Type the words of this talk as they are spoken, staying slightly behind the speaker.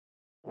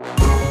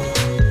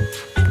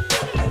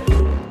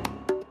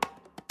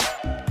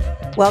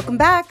Welcome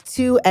back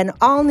to an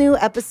all-new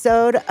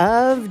episode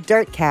of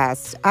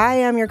Dirtcast. I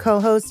am your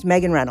co-host,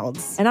 Megan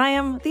Reynolds. And I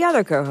am the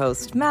other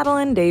co-host,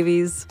 Madeline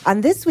Davies.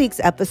 On this week's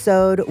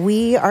episode,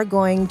 we are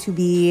going to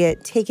be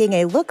taking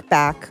a look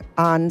back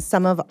on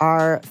some of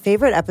our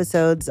favorite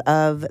episodes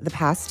of the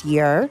past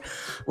year.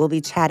 We'll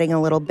be chatting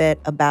a little bit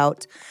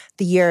about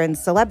the year in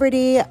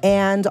celebrity.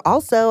 And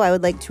also, I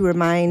would like to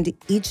remind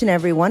each and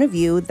every one of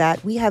you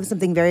that we have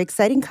something very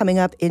exciting coming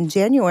up in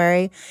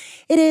January.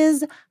 It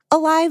is a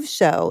live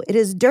show. It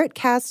is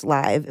Dirtcast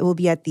Live. It will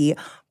be at the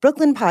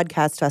Brooklyn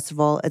Podcast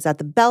Festival. It's at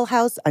the Bell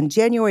House on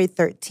January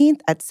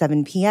 13th at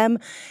 7 p.m.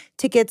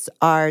 Tickets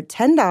are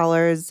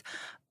 $10.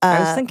 I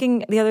was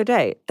thinking the other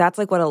day, that's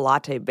like what a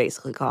latte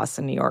basically costs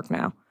in New York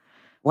now.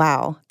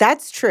 Wow,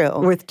 that's true.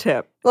 With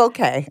tip.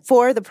 Okay.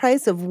 For the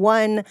price of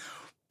one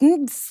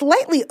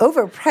slightly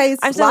overpriced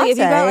I'm saying latte. if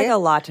you got like a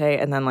latte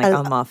and then like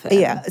a muffin.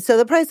 Yeah. So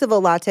the price of a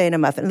latte and a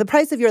muffin, the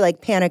price of your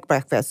like panic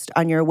breakfast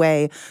on your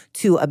way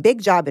to a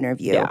big job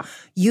interview,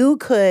 you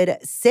could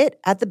sit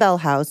at the Bell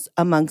House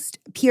amongst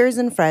peers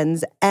and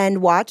friends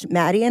and watch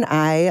Maddie and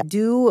I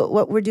do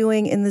what we're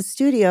doing in the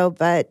studio,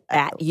 but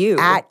at you.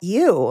 At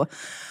you.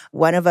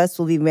 One of us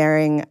will be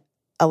wearing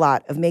a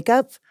lot of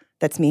makeup.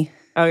 That's me.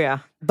 Oh, yeah.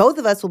 Both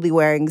of us will be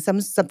wearing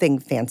something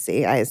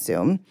fancy, I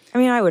assume. I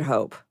mean, I would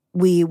hope.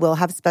 We will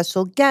have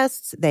special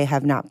guests. They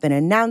have not been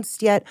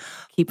announced yet.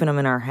 Keeping them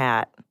in our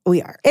hat.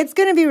 We are. It's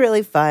going to be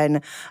really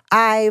fun.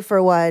 I,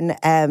 for one,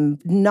 am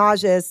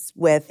nauseous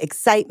with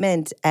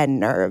excitement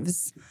and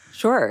nerves.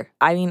 Sure.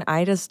 I mean,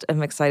 I just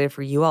am excited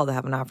for you all to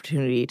have an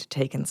opportunity to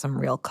take in some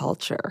real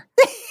culture.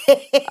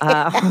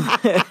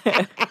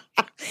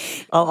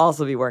 I'll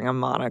also be wearing a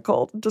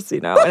monocle, just so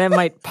you know, and it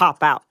might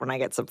pop out when I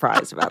get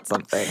surprised about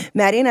something.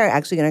 Maddie and I are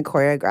actually going to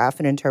choreograph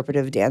an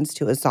interpretive dance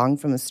to a song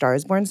from the Star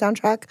is Born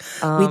soundtrack.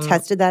 We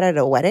tested that at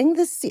a wedding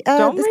this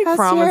Don't this make past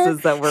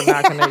promises year. that we're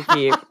not going to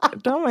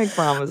keep. Don't make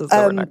promises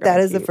that we're not going to keep. That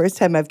is the first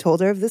time I've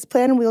told her of this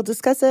plan. We'll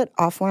discuss it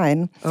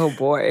offline. Oh,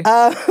 boy.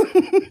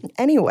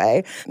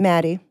 Anyway,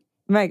 Maddie.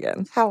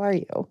 Megan. How are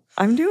you?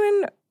 I'm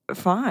doing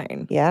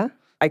fine. Yeah?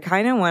 I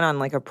kind of went on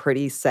like a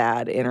pretty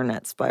sad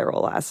internet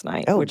spiral last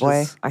night. Oh,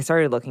 boy. I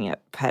started looking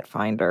at Pet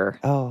Finder.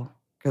 Oh.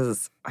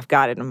 Because I've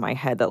got it in my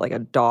head that like a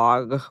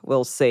dog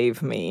will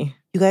save me.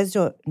 You guys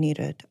don't need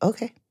it.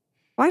 Okay.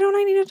 Why don't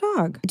I need a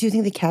dog? Do you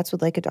think the cats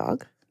would like a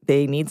dog?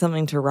 They need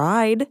something to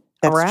ride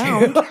That's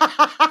around. True.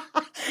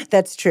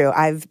 That's true.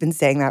 I've been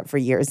saying that for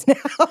years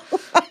now.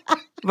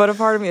 But a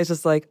part of me is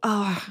just like,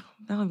 oh,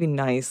 that would be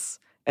nice.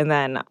 And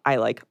then I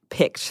like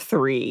picked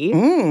 3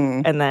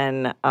 and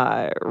then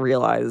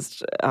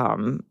realized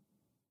when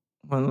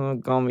the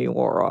gummy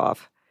wore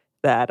off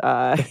that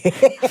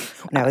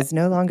when I was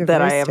no longer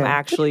that I am versed in.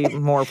 actually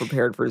more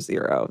prepared for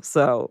 0.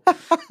 So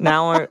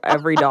now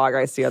every dog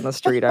I see on the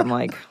street, I'm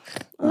like,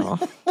 oh,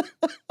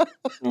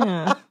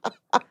 yeah.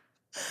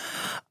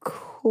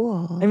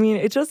 Cool. I mean,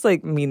 it just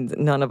like means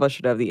none of us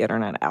should have the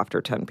internet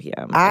after 10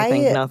 p.m. I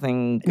think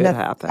nothing good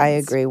happens. I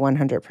agree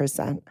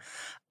 100%.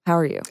 How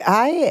are you?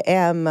 I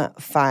am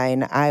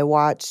fine. I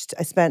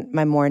spent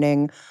my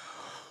morning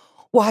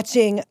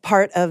watching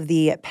part of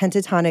the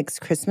Pentatonix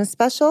Christmas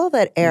special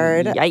that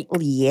aired. Yikes.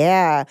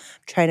 Yeah. I'm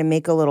trying to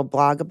make a little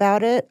blog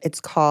about it.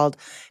 It's called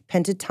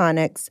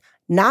Pentatonix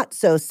Not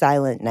So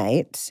Silent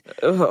Night.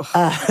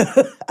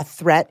 A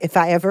threat if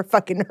I ever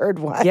fucking heard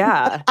one.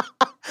 Yeah.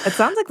 It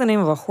sounds like the name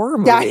of a horror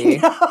movie. I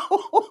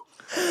know.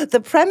 The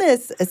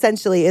premise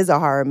essentially is a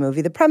horror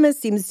movie. The premise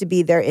seems to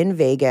be they're in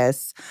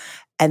Vegas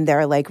and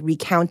they're like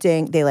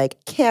recounting, they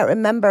like can't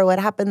remember what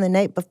happened the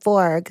night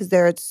before because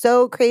they're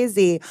so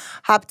crazy,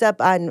 hopped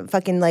up on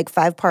fucking like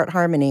 5-part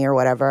harmony or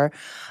whatever.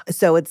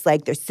 So it's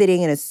like they're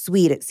sitting in a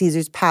suite at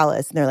Caesar's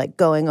Palace and they're like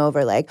going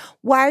over like,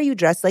 why are you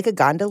dressed like a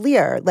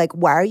gondolier? Like,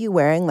 why are you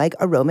wearing like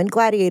a Roman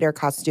gladiator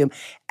costume?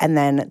 And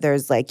then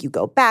there's like, you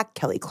go back,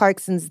 Kelly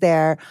Clarkson's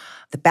there,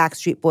 the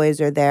Backstreet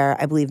Boys are there.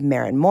 I believe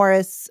Maren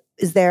Morris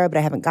is there, but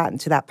I haven't gotten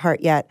to that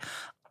part yet.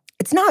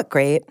 It's not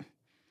great.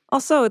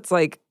 Also, it's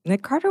like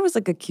Nick Carter was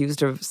like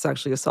accused of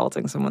sexually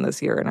assaulting someone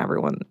this year, and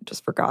everyone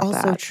just forgot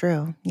that. Also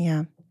true.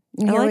 Yeah.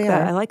 I like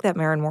that. I like that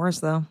Maren Morris,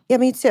 though. Yeah,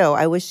 me too.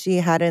 I wish she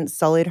hadn't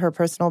sullied her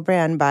personal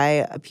brand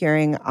by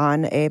appearing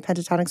on a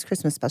Pentatonix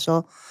Christmas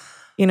special.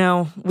 You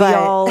know, we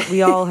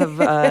all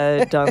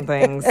have done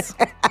things,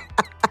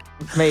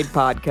 made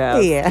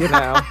podcasts. Yeah. You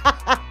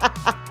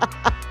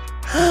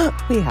know,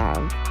 we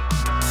have.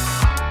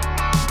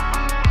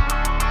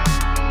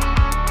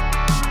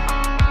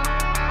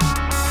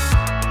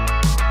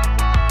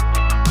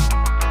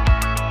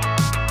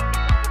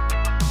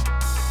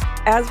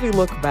 as we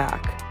look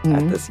back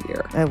at this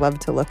year. I love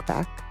to look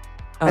back.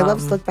 I love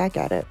to look back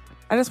at it.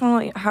 I just want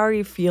to like, how are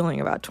you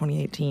feeling about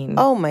 2018?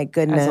 Oh my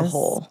goodness. As a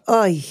whole.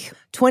 Oh,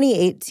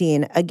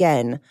 2018,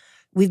 again,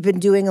 we've been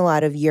doing a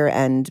lot of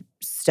year-end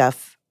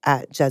stuff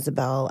at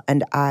Jezebel,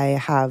 and I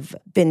have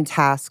been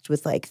tasked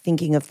with like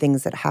thinking of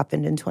things that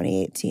happened in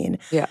 2018.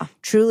 Yeah.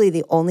 Truly,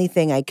 the only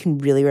thing I can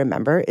really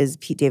remember is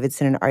Pete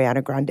Davidson and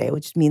Ariana Grande,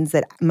 which means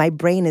that my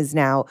brain is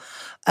now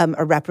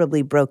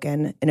irreparably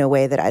broken in a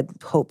way that I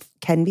hope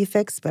can be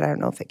fixed, but I don't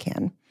know if it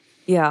can.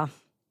 Yeah.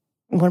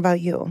 What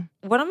about you?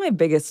 One of my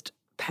biggest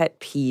pet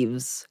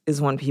peeves is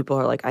when people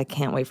are like, I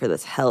can't wait for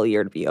this hell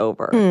year to be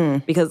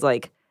over. Because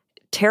like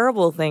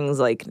terrible things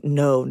like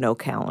no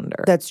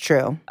calendar. That's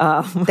true.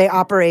 They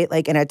operate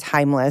like in a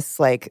timeless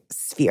like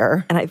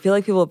sphere. And I feel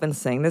like people have been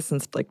saying this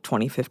since like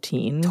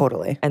 2015.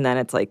 Totally. And then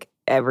it's like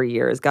every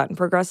year has gotten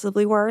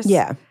progressively worse.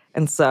 Yeah.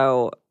 And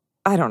so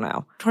I don't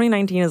know.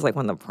 2019 is like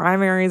when the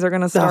primaries are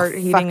going to start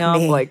heating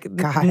up. Like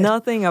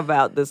nothing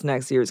about this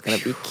next year is going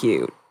to be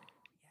cute.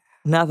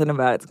 Nothing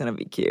about it's going to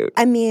be cute.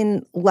 I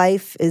mean,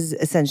 life is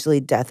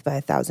essentially death by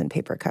 1,000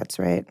 paper cuts,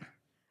 right?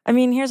 I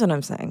mean, here's what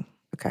I'm saying.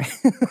 Okay.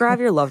 Grab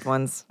your loved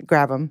ones.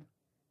 Grab them.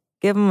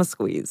 Give them a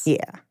squeeze.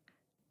 Yeah.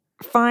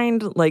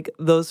 Find like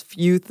those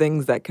few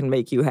things that can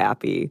make you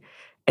happy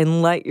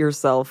and let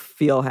yourself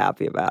feel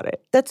happy about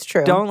it. That's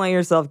true. Don't let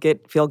yourself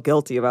feel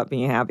guilty about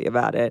being happy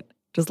about it.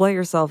 Just let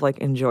yourself like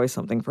enjoy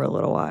something for a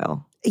little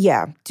while.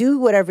 Yeah. Do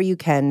whatever you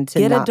can to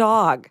get a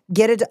dog.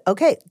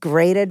 Okay.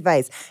 Great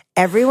advice.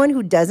 Everyone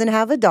who doesn't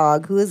have a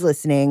dog who is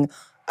listening,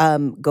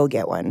 go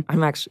get one.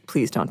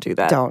 Please don't do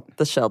that. Don't.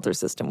 The shelter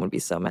system would be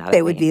so mad at me.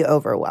 They would be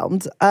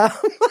overwhelmed.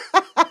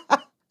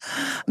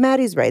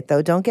 Maddie's right,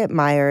 though. Don't get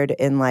mired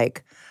in,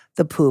 like,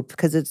 the poop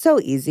because it's so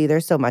easy.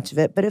 There's so much of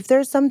it. But if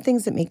there's some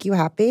things that make you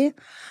happy,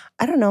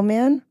 I don't know,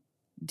 man.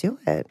 Do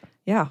it.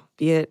 Yeah.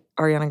 Be it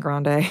Ariana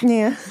Grande.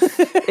 Yeah.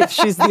 If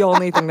she's the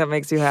only thing that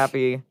makes you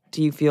happy,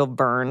 do you feel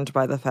burned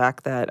by the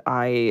fact that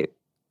I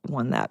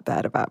won that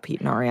bet about Pete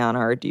and Ariana,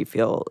 or do you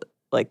feel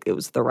like it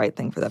was the right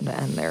thing for them to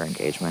end their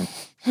engagement?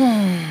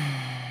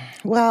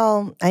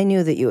 Well, I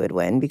knew that you would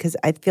win because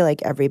I feel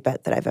like every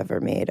bet that I've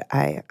ever made,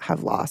 I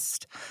have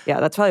lost. Yeah,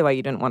 that's probably why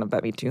you didn't want to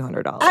bet me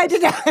 $200. I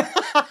did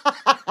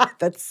not.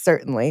 That's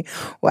certainly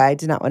why I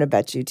did not want to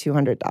bet you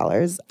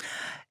 $200.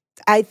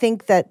 I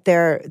think that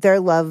their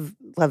love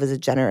is a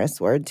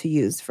generous word to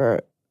use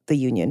for the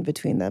union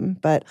between them,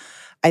 but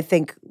I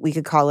think we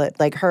could call it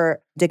like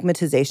her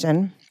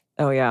digmatization.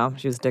 Oh, yeah.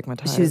 She was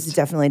digmatized. She was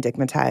definitely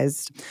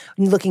digmatized.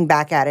 Looking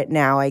back at it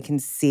now, I can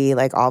see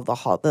like all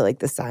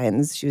the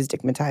signs. She was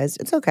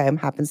digmatized. It's okay. It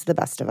happens to the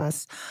best of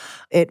us.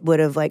 It would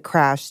have like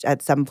crashed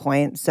at some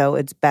point. So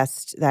it's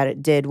best that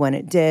it did when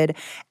it did.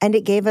 And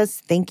it gave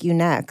us Thank You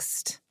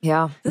Next.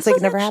 Yeah. It's like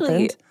it never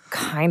happened.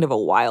 Kind of a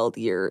wild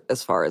year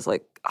as far as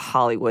like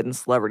Hollywood and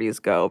celebrities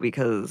go,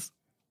 because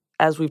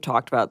as we've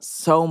talked about,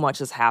 so much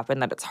has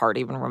happened that it's hard to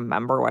even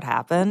remember what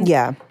happened.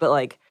 Yeah. But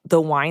like the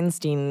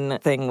Weinstein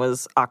thing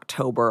was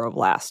October of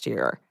last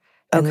year.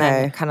 And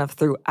then kind of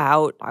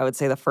throughout, I would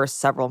say the first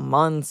several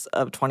months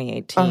of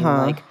 2018,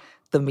 like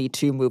the Me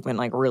Too movement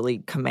like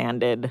really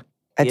commanded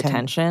the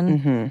attention.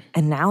 Mm-hmm.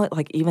 And now it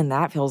like even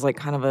that feels like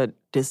kind of a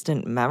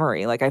distant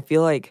memory. Like I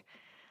feel like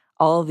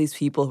all of these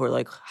people who are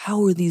like, how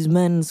will these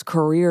men's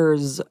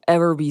careers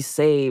ever be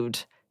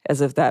saved?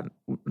 As if that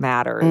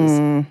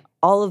matters.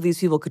 All of these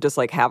people could just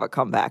like have a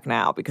comeback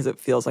now because it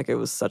feels like it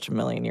was such a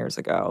million years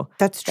ago.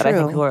 That's true. But I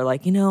think people are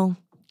like,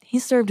 he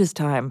served his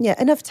time.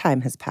 Yeah, enough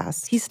time has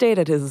passed. He stayed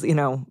at his,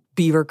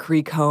 Beaver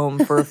Creek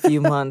home for a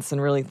few months and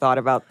really thought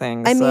about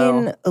things. I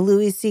mean,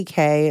 Louis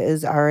C.K.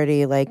 is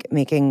already like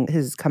making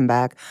his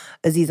comeback.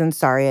 Aziz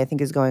Ansari, I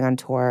think, is going on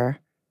tour.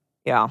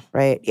 Yeah.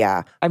 Right?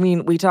 Yeah. I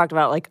mean, we talked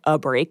about like a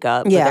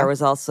breakup, but there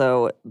was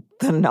also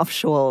the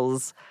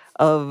nuptials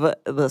of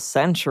the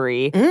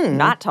century,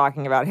 not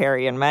talking about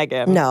Harry and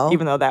Meghan. No.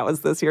 Even though that was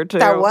this year too.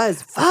 That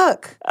was.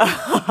 Fuck.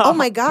 Oh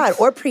my God.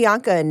 Or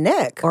Priyanka and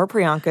Nick. Or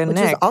Priyanka and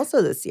Nick. Which was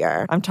also this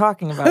year. I'm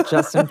talking about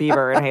Justin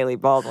Bieber and Hailey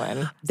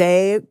Baldwin.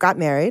 They got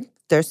married.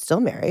 They're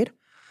still married.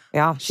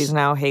 Yeah. She's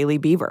now Hailey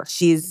Bieber.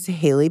 She's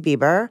Hailey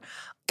Bieber.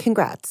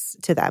 Congrats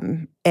to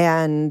them.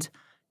 And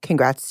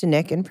congrats to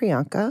Nick and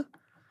Priyanka.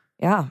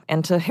 Yeah,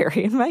 and to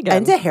Harry and Meghan.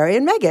 And to Harry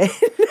and Meghan.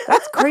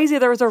 That's crazy.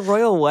 There was a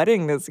royal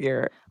wedding this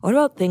year. What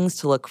about things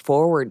to look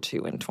forward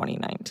to in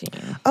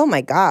 2019? Oh my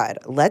God.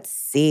 Let's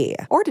see.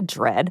 Or to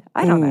dread.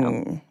 I don't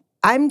know.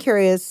 I'm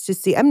curious to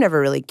see. I'm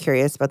never really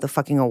curious about the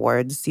fucking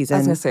awards season. I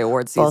was going to say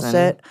awards season.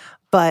 Bullshit.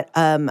 But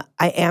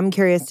I am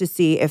curious to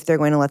see if they're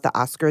going to let the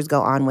Oscars go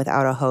on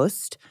without a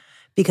host.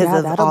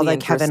 Because of all the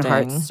Kevin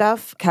Hart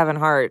stuff. Kevin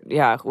Hart,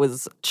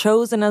 was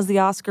chosen as the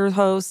Oscars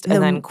host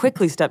and then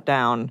quickly stepped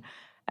down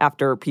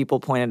after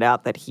people pointed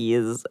out that he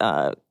is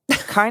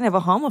kind of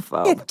a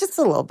homophobe. Yeah, just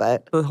a little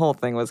bit. The whole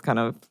thing was kind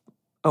of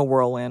a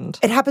whirlwind.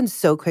 It happened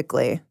so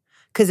quickly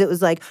because it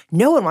was like,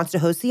 no one wants to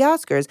host the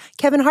Oscars.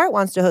 Kevin Hart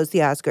wants to host the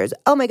Oscars.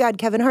 Oh my God,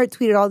 Kevin Hart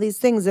tweeted all these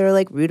things that are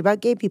like rude about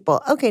gay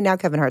people. Okay, now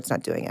Kevin Hart's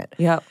not doing it.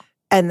 Yeah.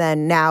 And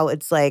then now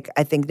it's like,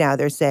 I think now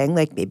they're saying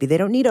like maybe they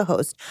don't need a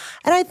host.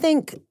 And I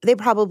think they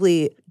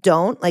probably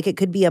don't. Like it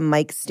could be a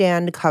mic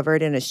stand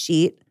covered in a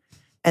sheet.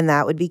 And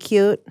that would be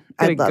cute.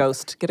 Get a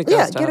ghost.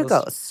 Yeah, get a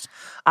ghost.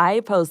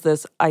 I posed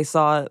this. I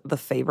saw The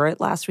Favorite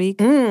last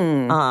week.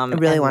 I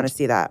really want to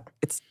see that.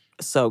 It's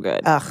so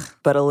good. Ugh.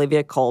 But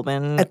Olivia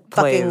Colman I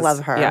plays, fucking love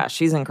her. Yeah,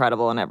 she's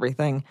incredible in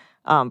everything.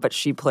 But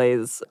she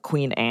plays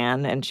Queen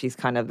Anne, and she's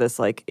kind of this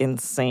like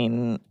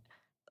insane,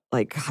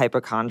 like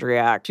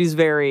hypochondriac. She's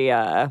very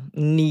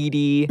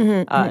needy.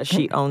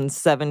 She owns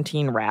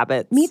 17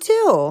 rabbits. Me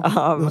too.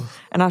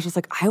 And I was just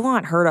like, I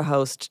want her to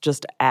host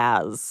just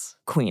as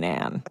Queen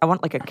Anne. I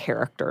want like a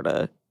character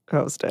to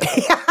host it.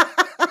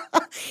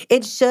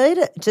 It should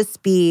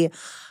just be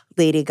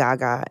Lady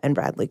Gaga and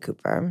Bradley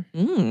Cooper.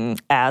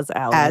 As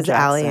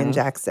Ally and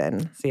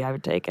Jackson. See, I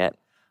would take it.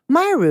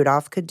 Maya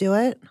Rudolph could do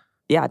it.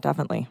 Yeah,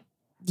 definitely.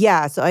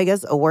 Yeah, so I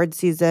guess award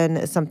season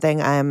is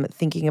something I'm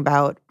thinking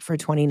about for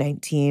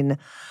 2019.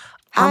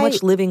 How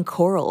much living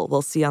coral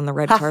we'll see on the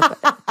red carpet.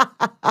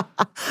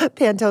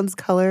 Pantone's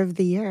color of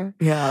the year.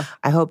 Yeah.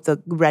 I hope the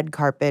red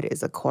carpet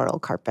is a coral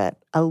carpet,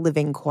 a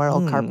living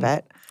coral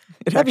carpet.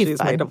 It That'd be actually is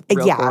fun. made of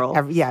real coral.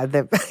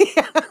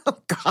 Oh,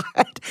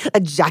 God. A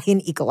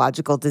giant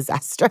ecological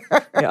disaster.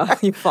 Yeah,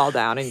 you fall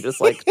down and you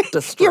just like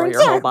destroy Your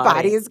your entire whole body.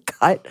 body is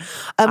cut.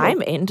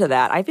 I'm into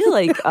that. I feel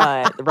like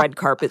the red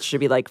carpet should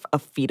be like a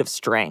feat of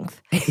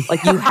strength.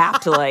 Like you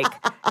have to like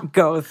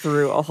go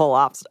through a whole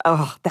obstacle.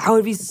 Oh, that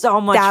would be so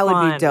much That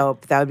fun. would be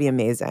dope. That would be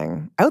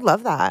amazing. I would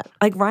love that.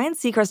 Like Ryan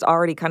Seacrest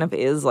already kind of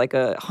is like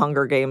a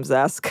Hunger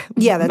Games-esque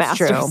Yeah, that's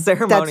master true. of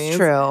ceremonies. That's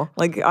true.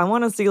 Like I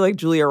want to see like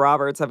Julia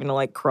Roberts having to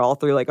like crawl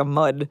through like a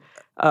mud,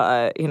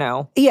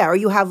 Yeah, or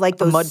you have like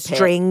mud those pit.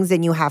 strings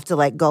and you have to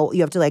like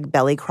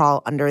belly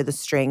crawl under the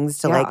strings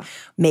to like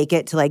make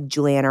it to like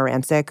Juliana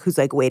Rancic, who's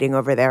like waiting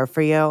over there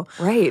for you.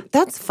 Right.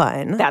 That's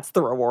fun. That's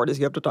the reward is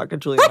you have to talk to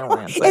Juliana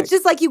Rancic. It's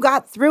just like you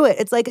got through it.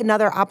 It's like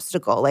another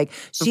obstacle. Like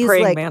the she's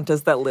praying like,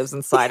 mantis that lives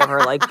inside of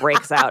her like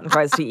breaks out and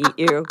tries to eat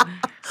you.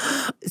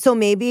 so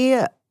maybe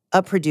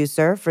a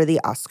producer for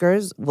the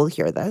Oscars will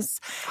hear this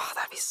Oh,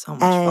 that'd be so much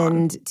fun.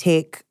 and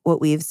take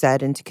what we've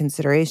said into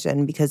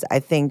consideration because I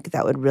think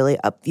that would really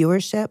up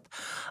viewership.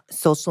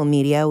 Social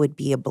media would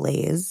be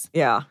ablaze.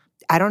 Yeah.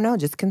 I don't know,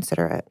 just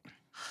consider it.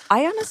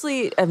 I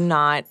honestly am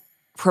not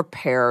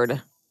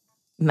prepared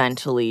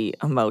mentally,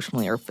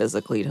 emotionally, or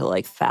physically to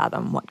like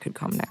fathom what could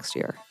come next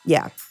year.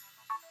 Yeah.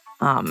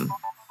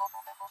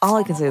 All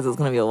I can say is it's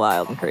going to be a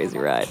wild and crazy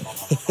ride.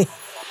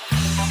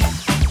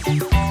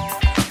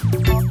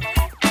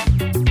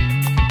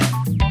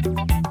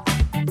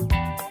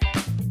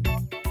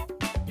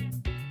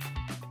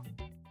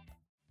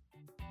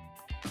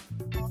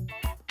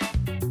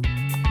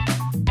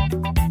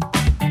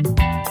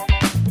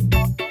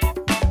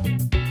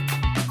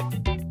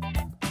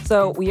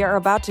 So we are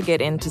about to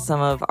get into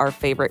some of our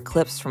favorite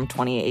clips from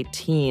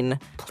 2018.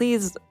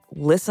 Please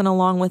listen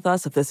along with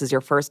us. If this is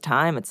your first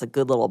time, it's a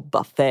good little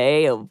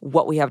buffet of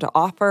what we have to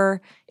offer.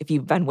 If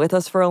you've been with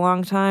us for a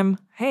long time,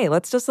 hey,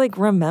 let's just like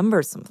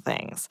remember some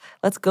things.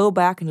 Let's go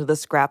back into the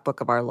scrapbook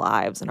of our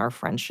lives and our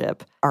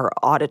friendship, our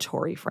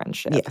auditory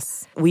friendship.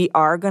 Yes. We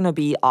are going to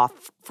be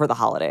off for the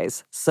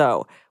holidays.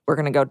 So we're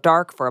going to go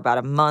dark for about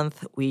a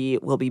month. We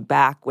will be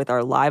back with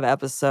our live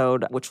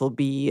episode, which will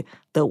be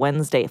the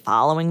Wednesday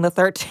following the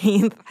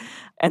 13th.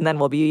 And then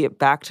we'll be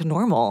back to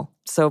normal.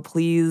 So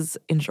please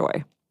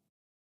enjoy.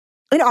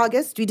 In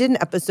August, we did an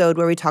episode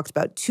where we talked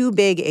about two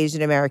big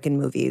Asian American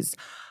movies,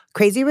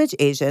 Crazy Rich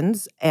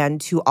Asians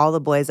and To All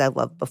the Boys I've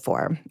Loved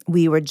Before.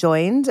 We were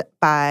joined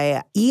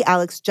by E.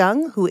 Alex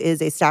Jung, who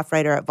is a staff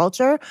writer at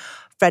Vulture,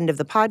 friend of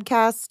the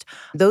podcast.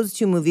 Those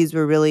two movies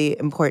were really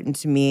important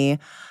to me.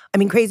 I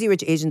mean, Crazy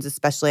Rich Asians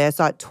especially. I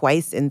saw it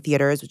twice in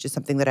theaters, which is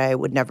something that I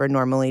would never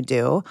normally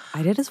do.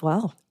 I did as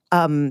well.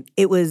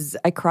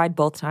 I cried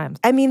both times.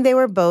 I mean, they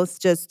were both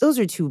those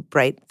are two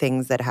bright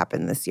things that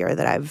happened this year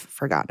that I've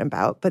forgotten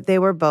about. But they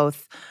were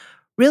both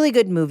really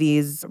good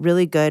movies,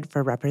 really good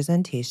for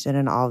representation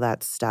and all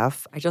that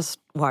stuff. I just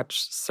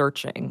watched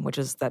Searching, which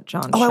is that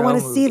John Cho I want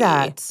to see movie.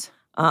 that.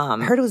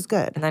 I heard it was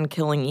good. And then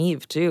Killing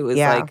Eve, too, is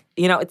Yeah. like,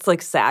 it's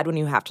like sad when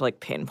you have to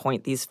like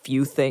pinpoint these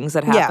few things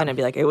that happen and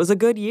be like, it was a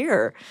good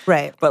year.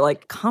 Right. But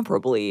like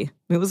comparably,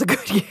 it was a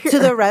good year. To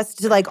the rest,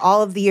 to like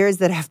all of the years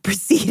that have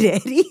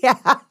preceded. Yeah.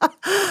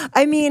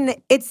 I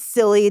mean, it's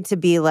silly to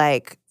be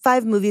like,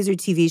 5 movies or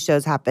TV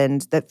shows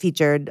happened that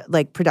featured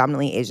like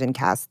predominantly Asian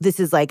cast. This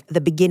is like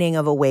the beginning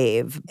of a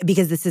wave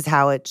because this is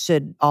how it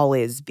should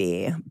always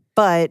be.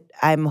 But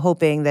I'm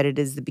hoping that it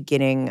is the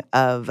beginning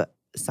of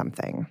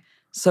something.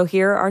 So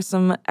here are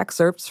some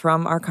excerpts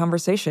from our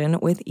conversation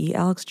with E.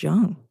 Alex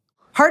Jung.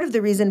 Part of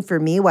the reason for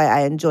me why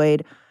I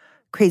enjoyed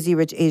Crazy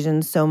Rich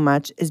Asians so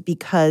much is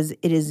because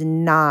it is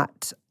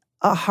not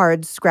a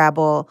hard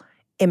scrabble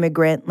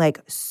immigrant like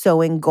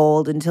sewing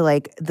gold into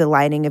like the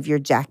lining of your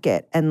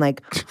jacket and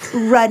like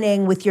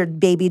running with your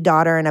baby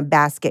daughter in a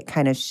basket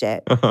kind of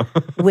shit,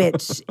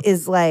 which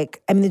is like,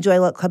 I mean, the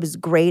Joy Luck Club is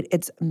great.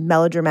 It's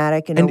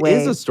melodramatic in a way.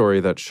 And is a story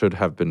that should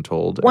have been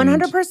told.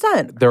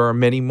 100%. There are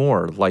many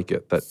more like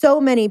it. That So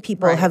many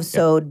people have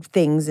sewed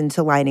things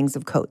into linings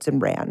of coats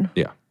and ran.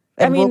 Yeah.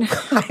 And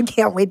I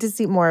can't wait to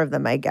see more of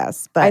them, I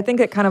guess. But I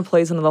think it kind of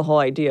plays into the whole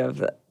idea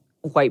of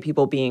white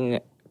people being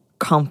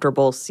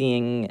comfortable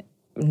seeing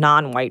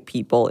non-white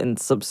people in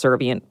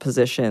subservient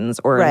positions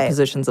or in Right.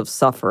 positions of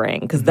suffering,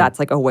 because that's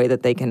like a way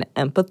that they can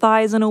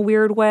empathize in a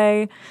weird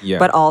way. Yeah.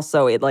 But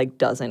also it like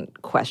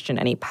doesn't question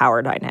any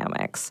power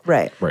dynamics.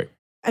 Right. Right.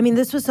 I mean,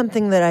 this was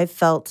something that I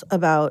felt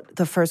about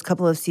the first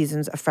couple of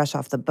seasons of Fresh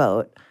Off the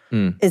Boat.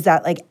 Is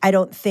that like, I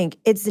don't think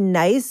it's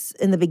nice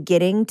in the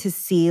beginning to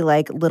see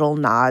like little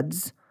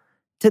nods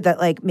to that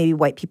like maybe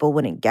white people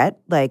wouldn't get,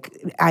 like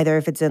either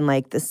if it's in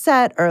like the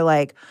set or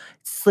like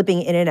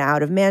slipping in and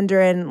out of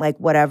Mandarin, like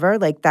whatever,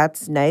 like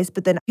that's nice.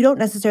 But then you don't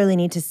necessarily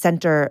need to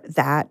center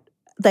that,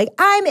 like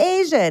I'm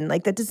Asian,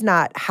 like that does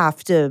not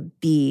have to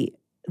be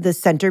the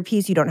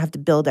centerpiece. You don't have to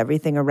build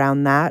everything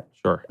around that.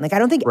 Sure. Like I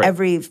don't think Right.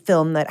 every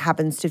film that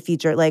happens to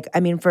feature, like I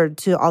mean, for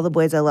To All the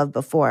Boys I Loved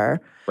Before,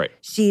 Right.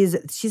 she's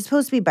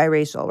supposed to be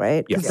biracial,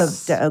 right?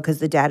 Yes. Because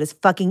the dad is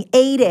fucking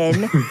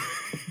Aiden.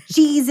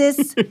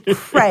 Jesus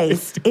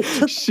Christ! It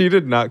took. She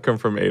did not come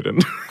from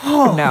Aiden.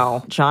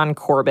 No, John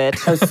Corbett,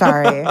 Oh,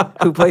 sorry.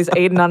 who plays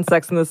Aiden on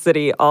Sex and the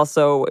City,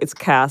 also is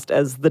cast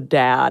as the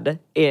dad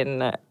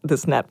in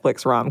this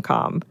Netflix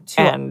rom-com.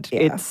 And yeah.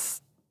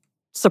 it's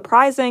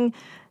surprising,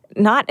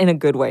 not in a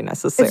good way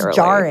necessarily. It's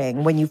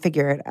jarring when you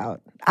figure it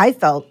out. I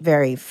felt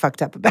very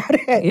fucked up about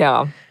it.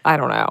 Yeah, I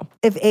don't know.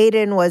 If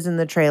Aiden was in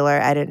the trailer,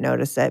 I didn't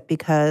notice it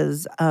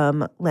because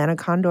Lana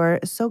Condor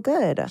is so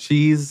good.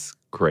 She's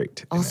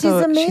great. Also,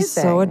 She's amazing. she's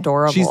so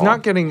adorable. She's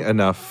not getting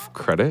enough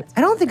credit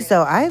I don't think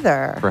so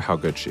either. for how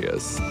good she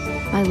is.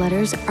 My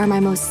letters are my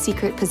most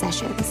secret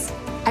possessions.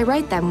 I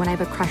write them when I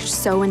have a crush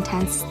so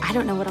intense, I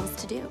don't know what else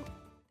to do.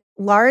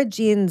 Lara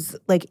Jean's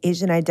like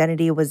Asian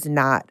identity was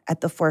not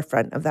at the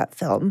forefront of that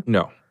film,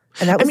 No.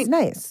 and that I was mean,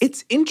 nice.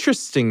 It's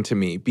interesting to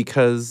me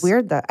because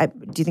Weird that.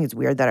 Do you think it's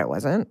weird that it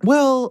wasn't?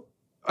 Well,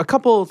 a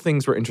couple of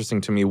things were interesting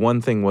to me. One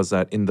thing was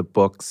that in the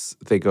books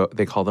they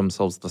call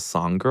themselves the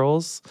Song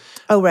Girls,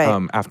 Oh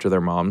right. after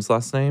their mom's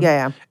last name.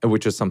 Yeah.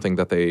 Which is something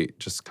that they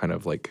just kind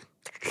of like.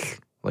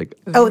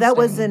 Oh, that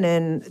wasn't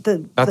in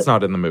the. That's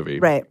not in the movie,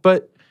 Right.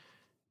 But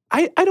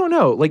I don't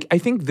know. Like I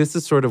think this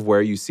is sort of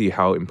where you see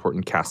how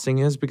important casting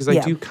is because I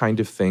Yeah. do kind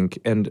of think,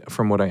 and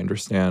from what I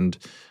understand,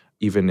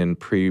 even in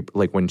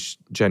when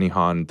Jenny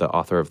Han, the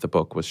author of the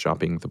book, was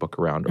shopping the book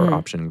around or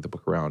optioning the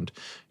book around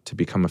to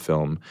become a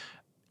film,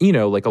 you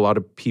know, like a lot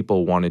of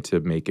people wanted to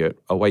make it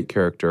a white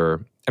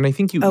character. And I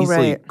think you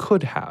easily right.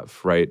 could have,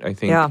 right? I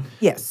think Yeah.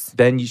 Yes.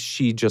 then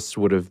she just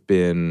would have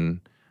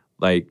been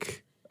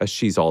like a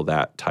She's All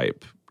That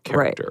type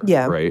character,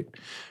 Yeah. right?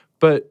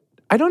 But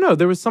I don't know.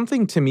 There was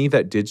something to me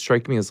that did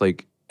strike me as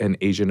like an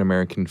Asian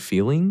American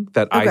feeling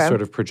that I Okay.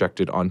 sort of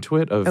projected onto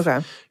it of Okay.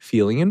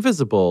 feeling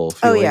invisible,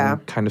 Oh, feeling yeah.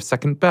 kind of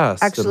second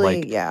best, Actually,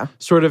 and like yeah.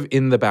 sort of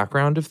in the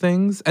background of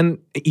things. And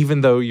even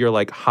though you're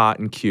like hot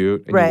and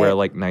cute and Right. you wear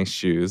like nice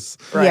shoes,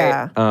 Right.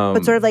 Yeah. um,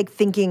 But sort of like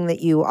thinking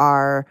that you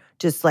are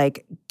just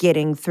like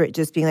getting through,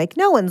 just being like,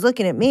 no one's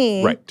looking at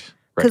me. right?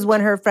 Because Right.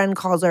 when her friend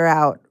calls her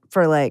out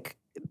for like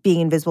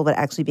being invisible, but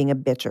actually being a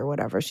bitch or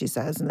whatever she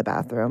says in the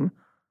bathroom.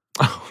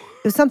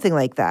 It was something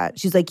like that.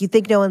 She's like, you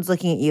think no one's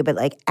looking at you, but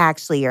like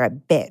actually you're a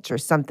bitch or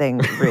something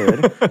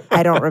rude.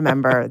 I don't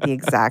remember the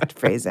exact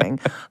phrasing.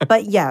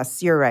 But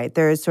yes, you're right.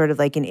 There is sort of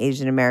like an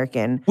Asian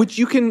American. Which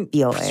you can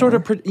feeling. sort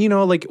of, you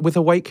know, like with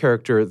a white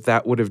character,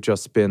 that would have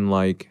just been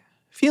like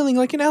feeling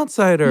like an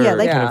outsider. Yeah,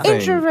 like kind of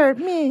thing. introvert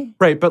me.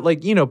 Right. But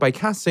like, you know, by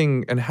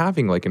casting and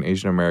having like an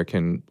Asian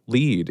American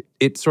lead,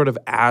 it sort of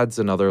adds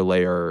another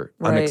layer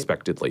Right.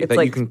 unexpectedly. It's that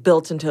like you can,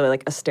 built into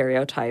like a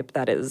stereotype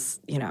that is,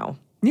 you know.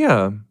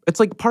 yeah, it's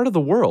like part of the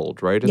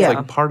world, right? It's Yeah.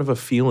 like part of a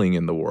feeling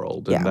in the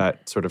world. And Yeah.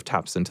 that sort of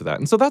taps into that.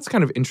 And so that's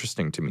kind of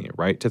interesting to me,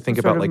 right? To think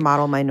Sort about of like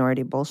model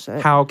minority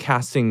bullshit. how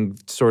casting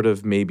sort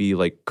of maybe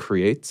like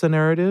creates a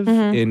narrative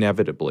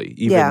inevitably,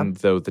 even Yeah.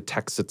 though the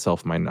text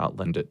itself might not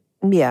lend it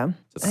Yeah.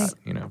 to that,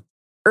 you know?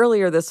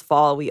 Earlier this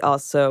fall, we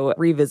also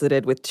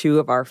revisited with two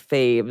of our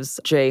faves,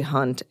 Jay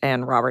Hunt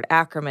and Robert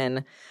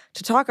Ackerman,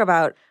 to talk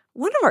about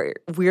one of our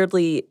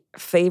weirdly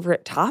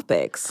favorite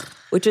topics,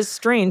 which is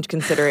strange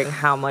considering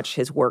how much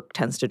his work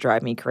tends to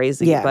drive me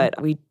crazy. Yeah.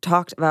 But we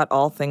talked about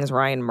all things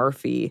Ryan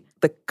Murphy,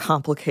 the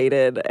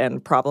complicated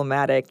and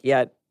problematic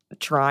yet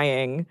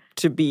trying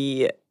to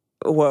be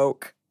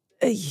woke.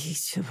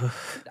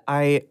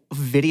 I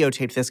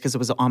videotaped this because it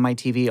was on my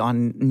TV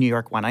on New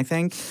York One, I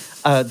think.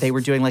 They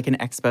were doing like an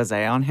expose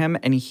on him,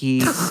 and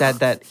he said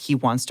that he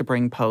wants to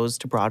bring Pose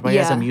to Broadway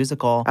as a Yeah.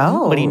 musical,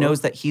 Oh. but he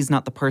knows that he's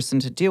not the person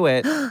to do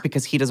it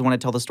because he doesn't want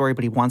to tell the story,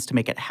 but he wants to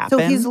make it happen.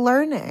 So he's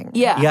learning.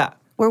 Yeah. yeah.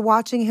 We're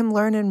watching him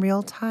learn in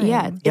real time.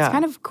 Yeah, it's Yeah.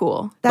 kind of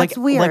cool. That's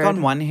like, weird. Like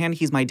on one hand,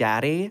 he's my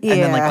daddy, and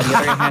then like on the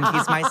other hand,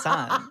 he's my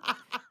son.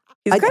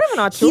 He's kind of an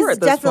auteur He's at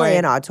this definitely point.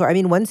 an auteur. I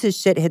mean, once his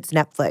shit hits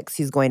Netflix,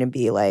 he's going to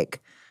be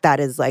like, that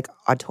is like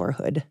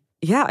auteurhood.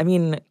 Yeah, I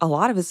mean, a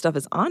lot of his stuff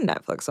is on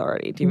Netflix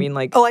already. Do you mean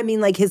like? Oh, I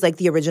mean, like his like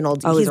the original.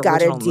 Oh, he's his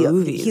got original a deal.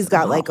 movies. He's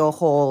got Oh. like a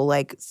whole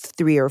like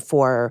 3 or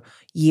 4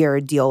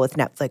 year deal with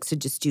Netflix to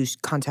just do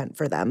content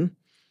for them.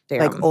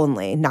 Damn. Like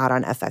only, not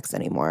on FX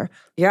anymore.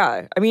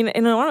 Yeah. I mean,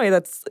 in one way,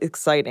 that's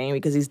exciting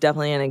because he's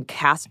definitely going to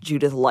cast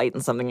Judith Light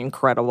in something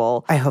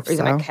incredible. I hope He's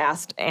so. going to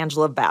cast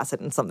Angela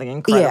Bassett in something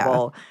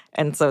incredible.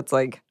 And so it's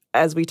like,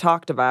 as we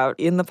talked about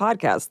in the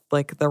podcast,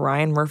 like the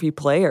Ryan Murphy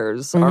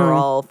players are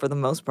all, for the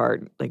most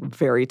part, like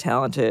very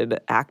talented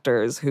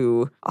actors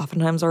who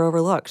oftentimes are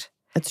overlooked.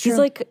 That's true. He's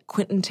like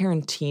Quentin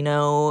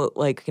Tarantino,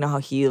 like, you know how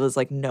he was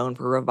like known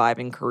for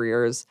reviving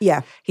careers?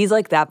 Yeah. He's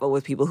like that, but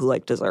with people who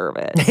like deserve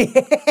it.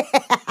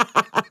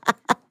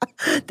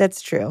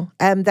 That's true.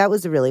 That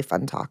was a really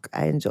fun talk.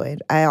 I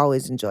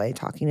always enjoy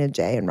talking to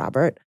Jay and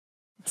Robert.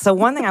 So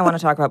one thing I want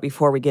to talk about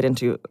before we get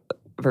into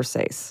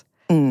Versace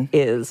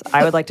is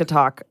I would like to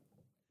talk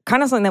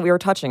kind of something that we were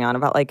touching on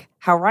about like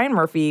how Ryan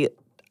Murphy,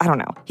 I don't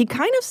know, he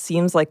kind of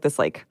seems like this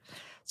like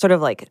sort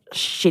of like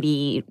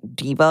shitty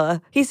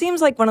diva. He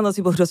seems like one of those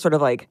people who just sort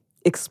of like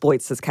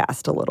exploits his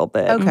cast a little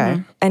bit.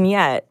 Okay. And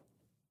yet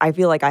I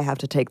feel like I have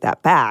to take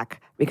that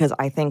back because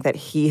I think that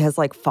he has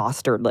like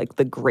fostered like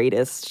the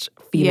greatest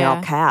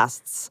female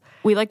casts.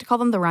 We like to call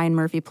them the Ryan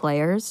Murphy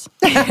players.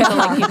 So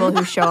like people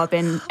who show up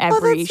in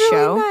every that's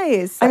show. Really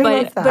nice. I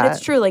love that. But it's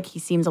true, like he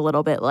seems a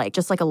little bit like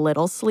just like a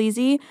little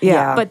sleazy.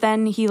 Yeah. But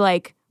then he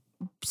like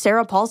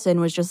Sarah Paulson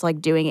was just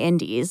like doing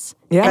indies.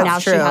 Yeah. And now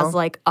That's she true. has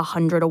like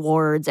 100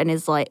 awards and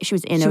is like she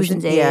was in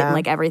Ocean's 8 and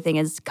like everything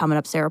is coming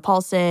up Sarah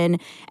Paulson.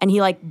 And he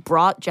like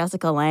brought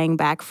Jessica Lange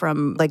back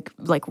from like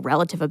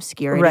relative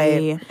obscurity.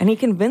 Right. And he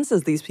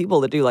convinces these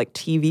people to do like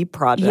TV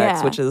projects,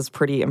 Yeah. which is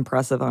pretty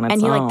impressive on its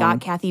And he own. like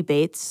got Kathy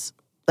Bates.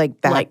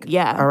 like back like,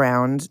 yeah.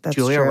 around. That's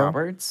Julia true.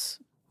 Roberts.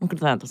 Look at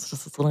that. It's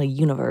just this little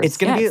universe. It's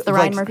going to be It's the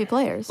like, Ryan Murphy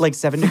players. like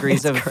 7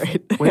 degrees of,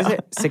 what is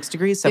it? 6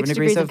 degrees? 7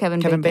 degrees of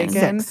Kevin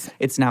Bacon. 6.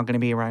 It's now going to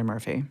be Ryan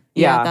Murphy.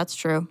 yeah, that's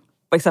true.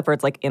 Except for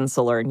it's like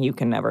insular and you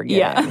can never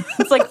get in.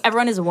 It's like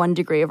everyone is 1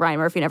 degree of Ryan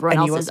Murphy and everyone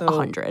And else you is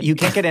 100. You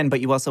can't get in, but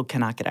you also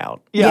cannot get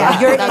out.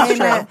 Yeah, you're that's in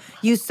true.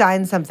 you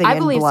sign something I in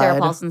believe blood. Sarah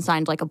Paulson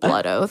signed like a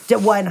blood oath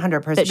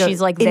 100%. that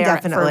she's like there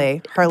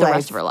indefinitely. for her the life.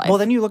 rest of her life. Well,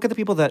 then you look at the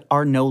people that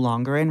are no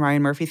longer in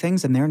Ryan Murphy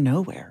things, and they're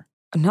nowhere.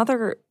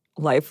 Another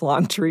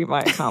lifelong dream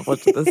I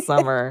accomplished this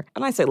summer,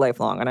 and I say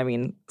lifelong, and I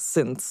mean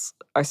since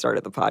I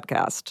started the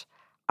podcast,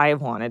 I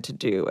have wanted to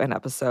do an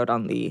episode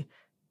on the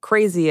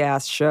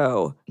crazy-ass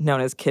show known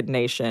as Kid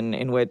Nation,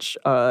 in which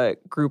a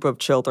group of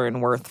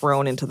children were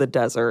thrown into the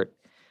desert,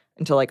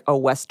 into like a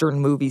Western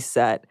movie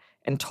set,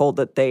 and told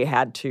that they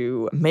had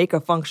to make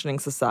a functioning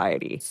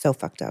society. So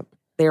fucked up.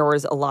 There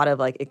was a lot of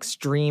like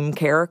extreme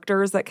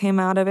characters that came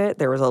out of it.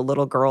 There was a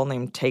little girl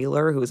named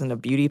Taylor who was into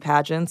beauty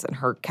pageants, and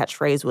her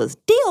catchphrase was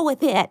 "deal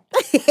with it."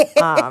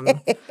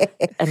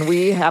 And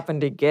we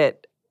happened to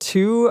get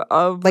two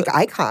of Like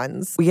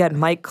icons. we had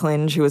Mike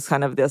Clinge, who was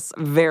kind of this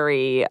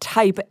very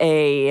type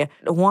A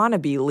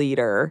wannabe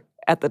leader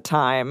at the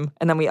time.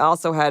 And then we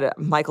also had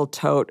Michael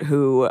Todt,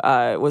 who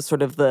was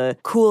sort of the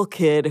cool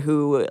kid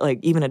who, like,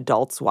 even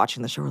adults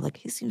watching the show were like,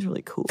 he seems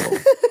really cool.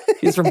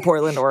 He's from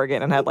Portland,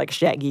 Oregon, and had, like,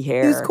 shaggy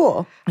hair. He was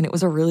cool. And it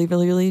was a really,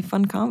 really, really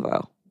fun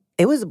combo.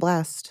 It was a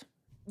blast.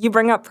 You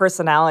bring up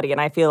personality,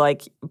 and I feel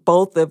like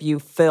both of you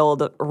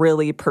filled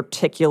really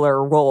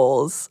particular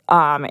roles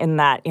in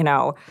that, you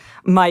know,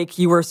 Mike,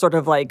 you were sort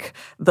of like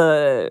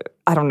the,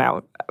 I don't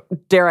know,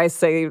 dare I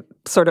say,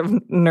 sort of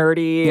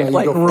nerdy,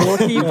 like rule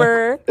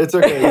keeper. It's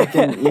okay.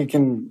 You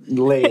can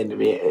lay into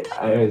me.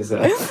 I was.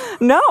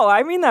 No,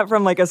 I mean that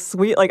from like a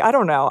sweet, like, I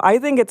don't know. I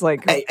think it's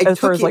like, I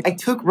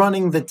took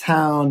running the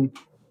town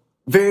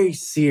very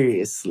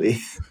seriously.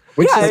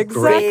 Which is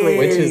great.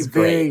 Which is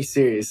very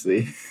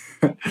seriously.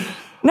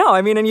 No,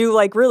 I mean, and you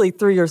like really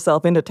threw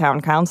yourself into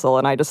town council,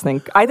 and I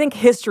think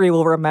history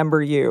will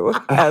remember you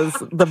as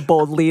the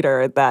bold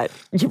leader that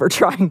you were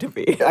trying to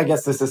be. I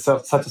guess this is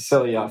such a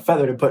silly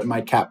feather to put in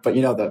my cap, but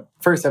you know, the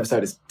first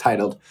episode is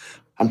titled,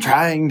 "I'm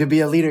trying to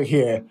be a leader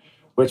here,"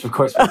 which of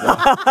course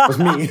was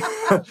me.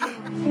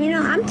 You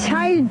know, I'm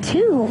tired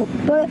too,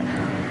 but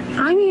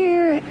I'm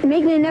here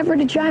making an effort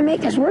to try and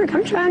make this work.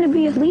 I'm trying to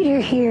be a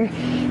leader here,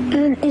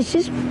 and it's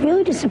just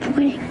really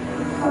disappointing.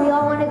 We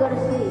all want to go to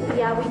sleep.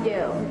 Yeah, we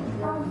do.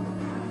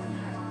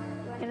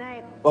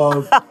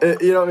 Well,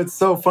 you know, it's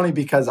so funny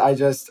because I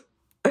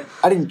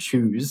didn't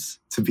choose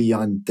to be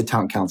on the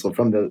town council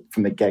from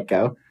the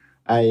get-go.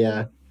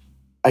 I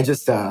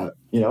just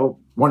you know,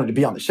 wanted to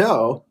be on the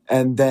show,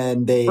 and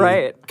then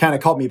they kind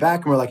of called me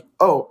back and were like,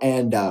 "Oh,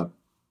 and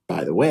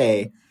by the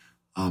way,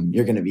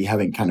 you're going to be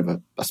having kind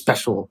of a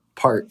special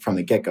part from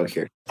the get-go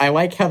here." I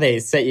like how they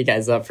set you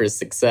guys up for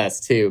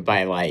success too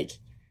by like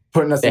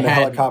putting us in a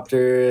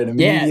helicopter and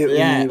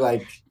immediately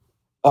like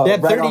they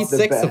had right off the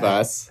 36 bat. of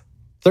us.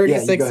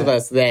 36 of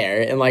us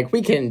there, and like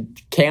we can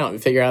count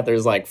and figure out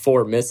there's like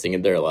 4 missing,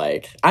 and they're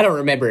like, I don't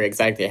remember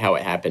exactly how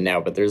it happened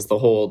now, but there's the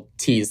whole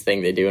tease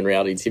thing they do in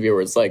reality TV where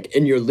it's like,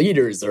 and your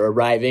leaders are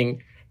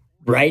arriving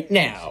right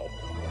now.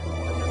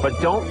 But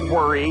don't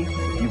worry,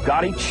 you've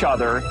got each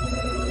other.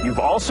 You've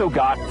also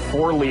got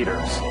 4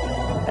 leaders.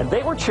 And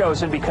they were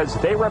chosen because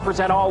they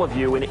represent all of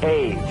you in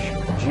age,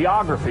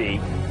 geography,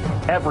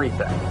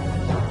 everything.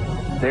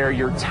 They're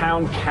your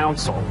town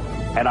council.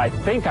 And I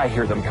think I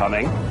hear them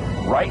coming.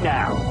 right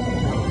now.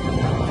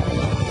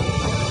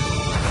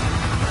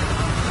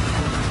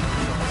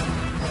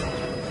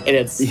 And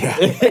it's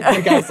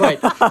the guys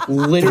like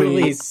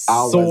literally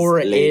soar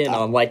in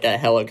on like a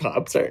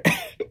helicopter.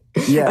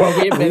 Yeah.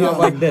 Well, we've been on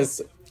like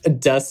this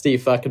dusty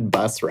fucking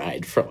bus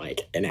ride for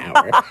like an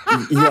hour.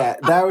 Yeah,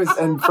 that was,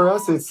 and for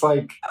us, it's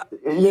like,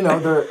 you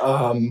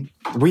know,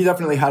 we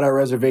definitely had our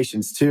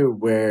reservations too,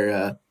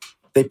 where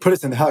they put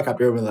us in the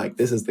helicopter and we're like,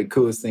 this is the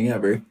coolest thing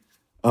ever.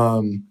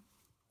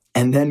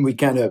 And then we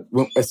kind of,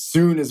 as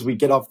soon as we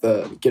get off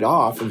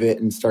of it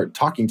and start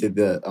talking to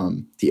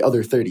the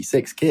other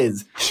 36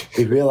 kids,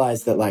 we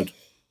realized that like,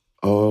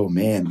 oh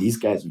man, these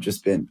guys have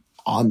just been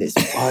on this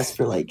bus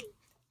for like,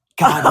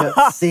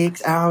 God,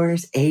 6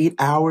 hours, 8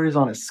 hours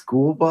on a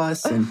school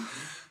bus. And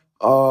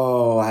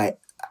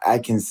I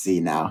can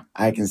see now.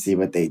 I can see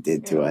what they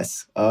did to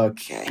us.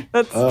 Okay.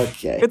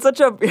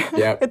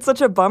 It's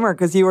such a bummer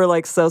because you were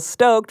like so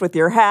stoked with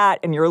your hat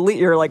and you're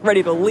like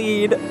ready to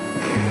lead.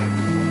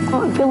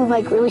 Oh, I'm feeling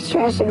like really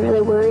stressed and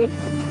really worried.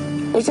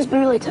 It's just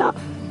been really tough.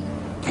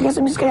 I guess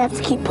I'm just gonna have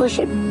to keep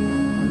pushing.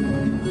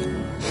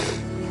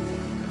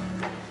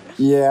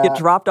 Yeah. Get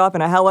dropped off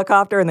in a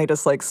helicopter and they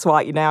just like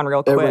swat you down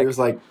real quick. Everybody was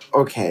like,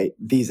 okay,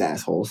 these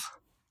assholes.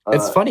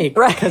 It's funny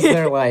because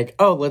they're like,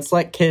 oh, let's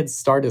let kids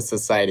start a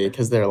society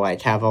because they're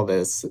like, have all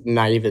this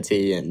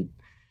naivety and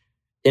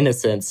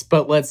innocence.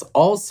 But let's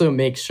also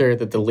make sure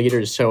that the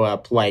leaders show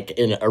up like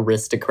in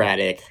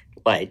aristocratic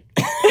like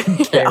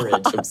carriage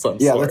of some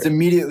sort. Yeah, let's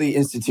immediately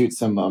institute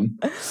some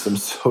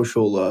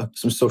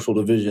social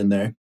division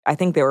there. I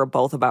think they were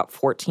both about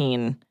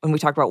 14 when we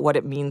talked about what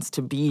it means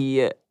to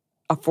be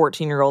a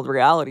 14-year-old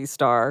reality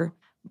star.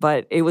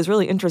 But it was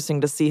really interesting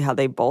to see how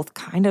they both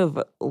kind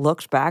of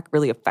looked back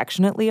really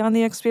affectionately on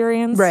the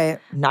experience. Right.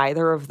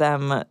 Neither of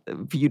them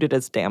viewed it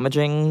as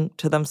damaging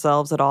to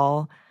themselves at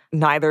all.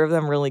 Neither of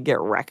them really get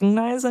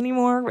recognized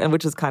anymore, and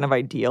which is kind of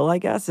ideal, I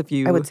guess.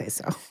 I would say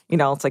so. You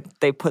know, it's like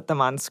they put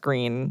them on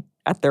screen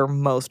at their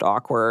most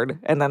awkward,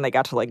 and then they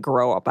got to like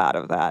grow up out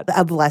of that.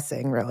 A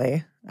blessing,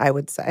 really, I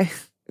would say.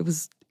 It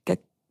was a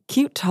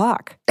cute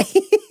talk.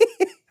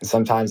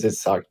 Sometimes it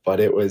sucked,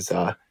 but it was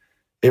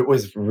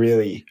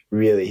really,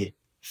 really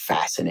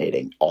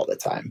fascinating all the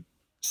time.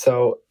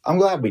 So I'm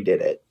glad we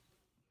did it.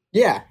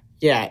 Yeah.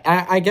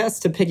 I guess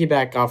to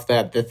piggyback off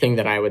that, the thing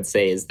that I would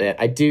say is that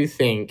I do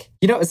think,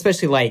 you know,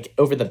 especially like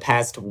over the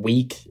past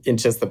week, in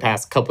just the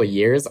past couple of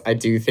years, I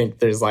do think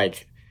there's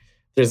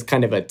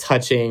kind of a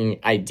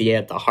touching idea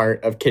at the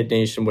heart of Kid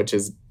Nation, which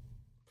is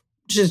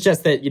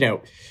just that, you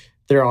know,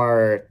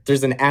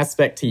 there's an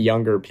aspect to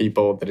younger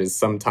people that is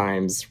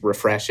sometimes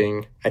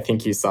refreshing. I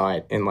think you saw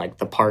it in like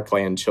the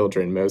Parkland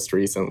children most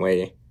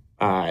recently.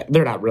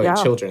 They're not really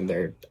children.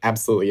 They're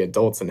absolutely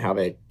adults in how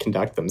they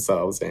conduct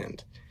themselves.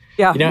 And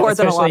yeah, you know, more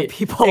than a lot of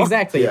people.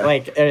 Exactly. Yeah.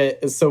 Like,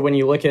 so when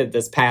you look at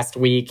this past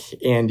week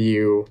and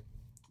you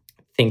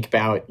think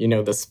about, you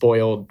know, the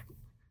spoiled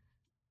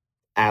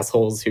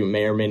assholes who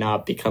may or may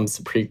not become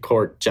Supreme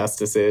Court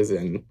justices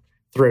and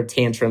throw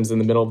tantrums in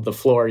the middle of the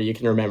floor, you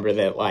can remember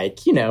that,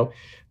 like, you know,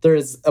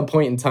 there's a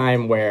point in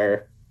time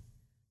where,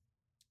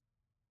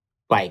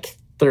 like,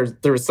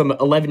 there's some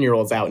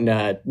 11-year-olds out in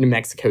a New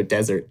Mexico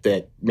desert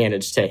that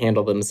managed to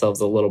handle themselves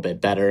a little bit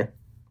better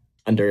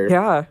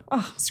under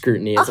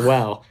scrutiny as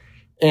well.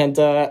 And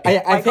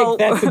I think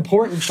that's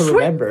important to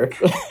remember.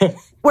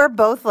 We're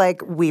both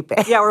like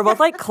weeping. Yeah, we're both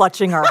like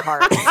clutching our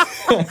hearts.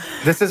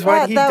 This is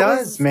what he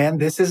does, man.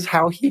 This is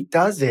how he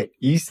does it.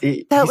 You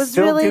see, that was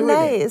really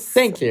nice.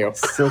 Thank you.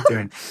 Still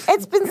doing it.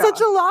 It's been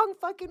such a long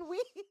fucking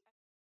week.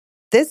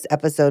 This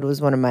episode was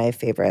one of my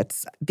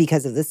favorites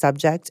because of the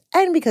subject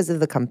and because of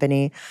the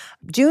company.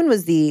 June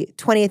was the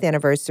 20th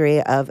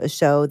anniversary of a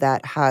show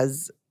that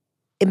has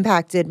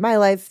impacted my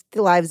life,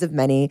 the lives of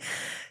many.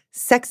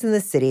 Sex and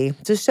the City.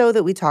 It's a show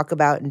that we talk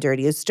about in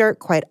Dirty as Dirt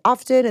quite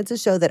often. It's a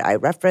show that I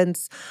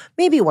reference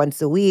maybe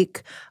once a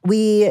week.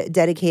 We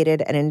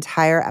dedicated an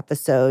entire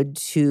episode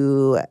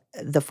to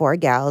the four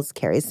gals,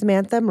 Carrie,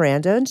 Samantha,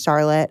 Miranda, and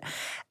Charlotte.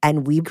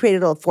 And we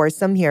created a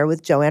foursome here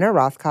with Joanna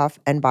Rothkopf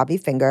and Bobby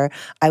Finger.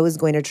 I was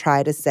going to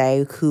try to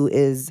say who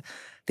is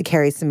the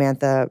Carrie,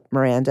 Samantha,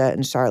 Miranda,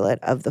 and Charlotte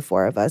of the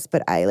four of us,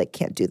 but I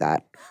can't do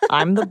that.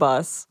 I'm the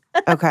bus.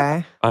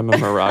 Okay. I'm a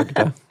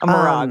Maragda. A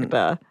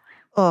Maragda.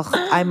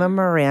 I'm a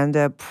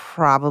Miranda,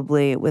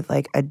 probably with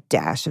like a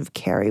dash of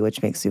Carrie,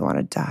 which makes me want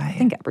to die. I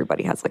think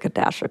everybody has like a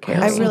dash of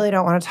Carrie. I really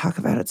don't want to talk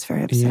about it. It's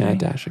very upsetting. Yeah, a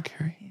dash of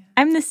Carrie.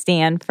 I'm the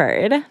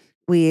Stanford.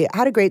 We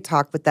had a great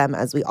talk with them,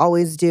 as we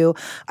always do.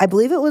 I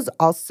believe it was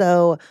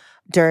also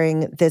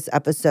during this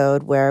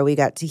episode where we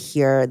got to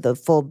hear the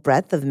full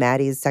breadth of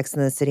Maddie's Sex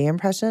and the City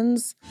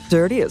impressions.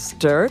 Dirty as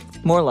dirt?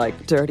 More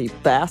like dirty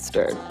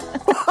bastard.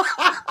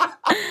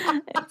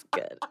 It's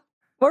good.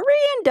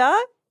 Miranda!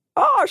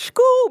 Oh,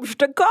 Scoobs,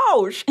 the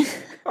ghost.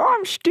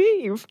 I'm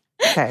Steve.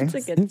 Okay.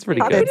 It's pretty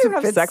How good. did you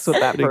have sex with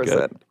that person?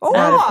 Good.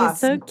 Oh, He's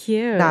so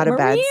cute. Not a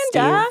bad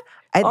Steve.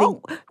 I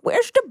think.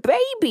 Where's the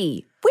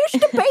baby? Where's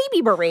the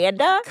baby,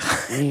 Miranda?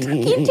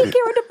 You take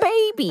care of the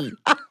baby.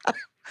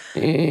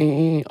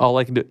 All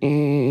I can do.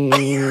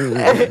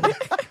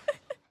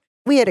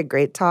 We had a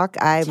great talk.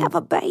 Let's have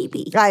a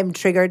baby. I'm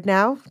triggered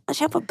now. Let's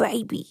have a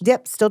baby.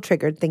 Yep, still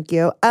triggered. Thank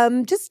you.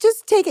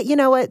 Just take it. You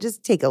know what?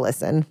 Just take a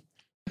listen.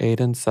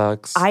 Aiden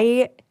sucks.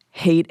 I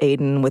hate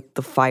Aiden with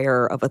the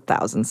fire of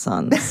 1,000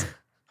 suns.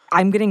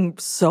 I'm getting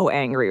so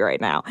angry right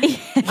now.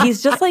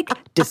 He's just like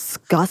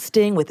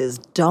disgusting with his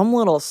dumb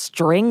little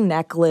string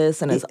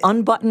necklace and his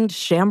unbuttoned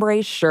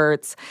chambray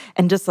shirts.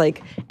 And just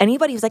like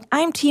anybody who's like,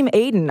 I'm Team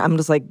Aiden, I'm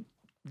just like,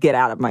 get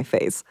out of my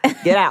face.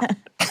 Get out.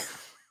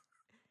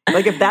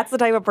 Like, if that's the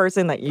type of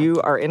person that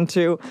you are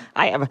into,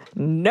 I have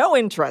no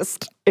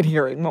interest in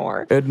hearing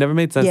more. It never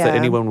made sense that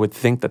anyone would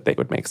think that they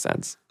would make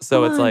sense.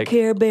 So it's like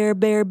Care Bear,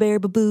 boo,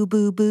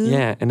 boo, boo.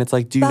 Yeah, and it's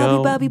like, do you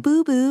know? Bobby,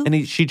 boo, boo.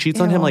 And she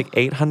cheats on him like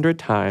 800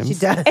 times. She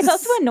does. It's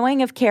also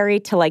annoying of Carrie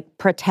to like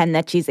pretend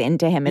that she's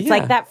into him. It's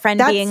like that friend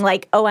being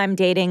like, "Oh, I'm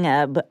dating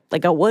a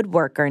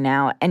woodworker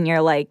now," and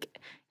you're like,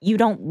 you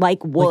don't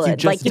like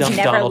wood. Like you've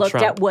never Donald looked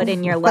Trump. at wood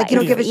in your life. Like you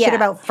don't give a shit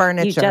about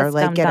furniture. You just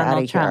Like dumped get out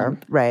Donald of here.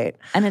 Trump. Right.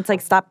 And it's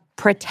like, stop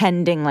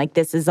pretending like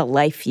this is a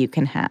life you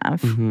can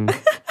have. Mm-hmm.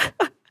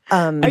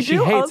 And she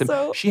hates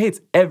him. She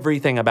hates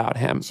everything about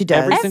him. She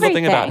does. Every single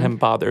thing about Everything. him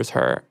bothers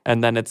her.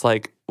 And then it's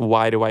like,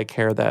 why do I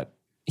care that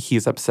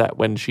he's upset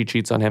when she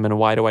cheats on him? And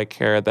why do I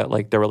care that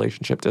like their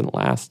relationship didn't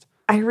last?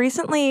 I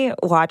recently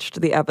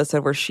watched the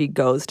episode where she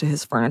goes to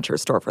his furniture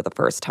store for the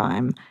first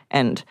time,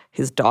 and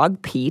his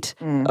dog Pete,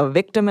 a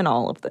victim in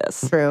all of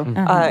this. True.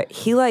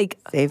 He like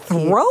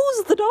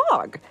throws the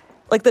dog.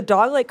 Like the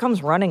dog like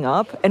comes running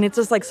up, and it's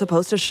just like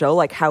supposed to show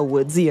like how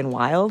woodsy and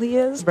wild he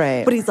is.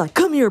 Right. But he's like,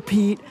 "Come here,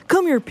 Pete.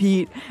 Come here,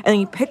 Pete," and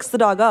he picks the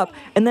dog up,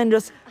 and then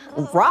just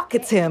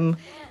rockets him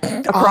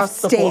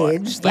across the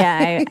floor. stage.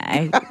 Yeah,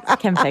 I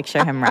can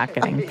picture him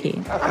rocketing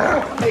Pete.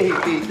 Hey,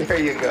 Pete, there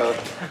you go.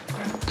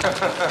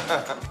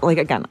 Like,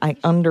 again, I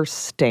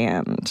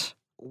understand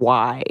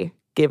why,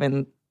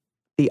 given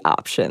the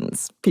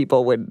options,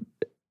 people would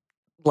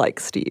like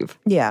Steve.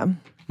 Yeah.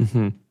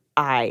 Mm-hmm.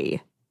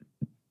 I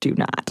do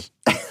not.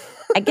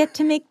 I get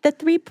to make the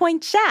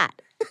 3-point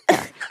shot.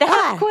 The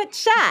half-court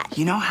shot.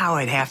 You know how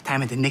at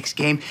halftime at the Knicks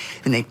game,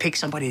 when they pick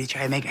somebody to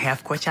try to make a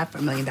half-court shot for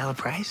 $1 million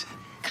prize?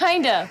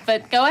 Kinda,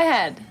 but go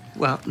ahead.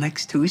 Well,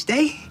 next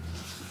Tuesday,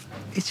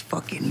 it's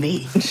fucking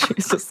me.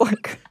 She's just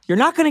like, you're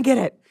not going to get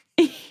it.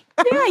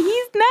 Yeah,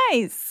 he's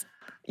nice.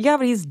 Yeah,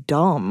 but he's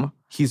dumb.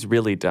 He's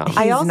really dumb.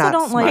 I also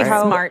don't like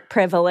how smart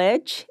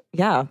privilege.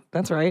 Yeah,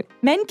 that's right.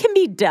 Men can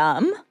be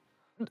dumb.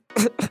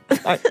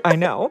 I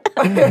know.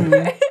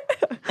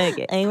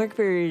 Okay. I work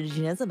for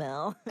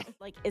Jezebel.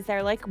 Like, is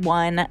there like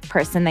one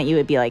person that you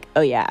would be like,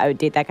 oh yeah, I would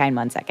date that guy in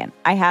 1 second?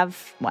 I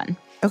have one.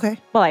 Okay.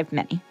 Well, I have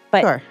many.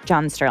 But Sure.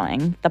 John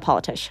Sterling, the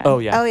politician. Oh,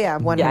 yeah. Oh, yeah.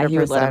 100%. Yeah, he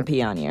would let him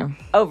pee on you.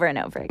 Over and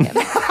over again.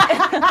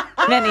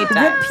 Many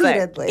times.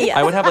 Repeatedly. Yeah.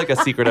 I would have like a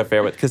secret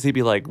affair with, because he'd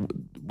be like,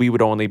 we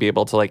would only be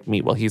able to like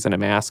meet while he's in a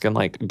mask and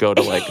like go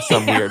to like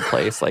some weird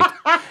place like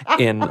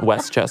in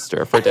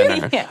Westchester for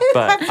dinner. Yeah.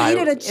 But I've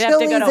eaten a You'd have to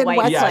Chili's go to in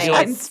White yeah, you're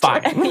like, Plains.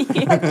 fine.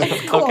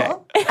 Cool.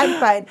 Okay. I'm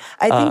fine.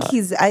 I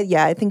think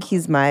I think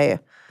he's my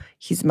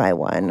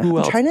one. Who I'm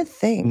else? trying to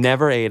think.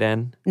 Never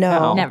Aiden.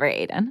 No. Never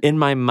Aiden. In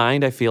my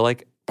mind, I feel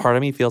like part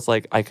of me feels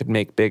like I could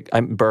make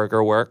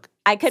burger work.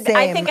 I could. Same.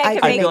 I think I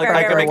could I make feel like burger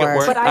I could make it work.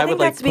 work. But I would, think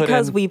like, that's put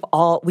because in- we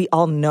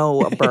all know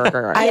a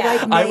burger. I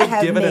I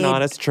would give it an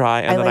honest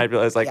try, and then I'd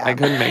realize like I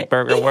couldn't make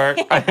burger work.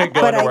 I could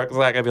go But to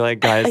work I'd be like,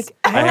 guys,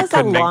 I was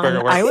couldn't make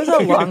burger work. I was a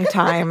long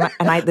time,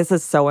 and this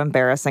is so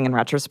embarrassing in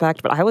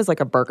retrospect, but I was like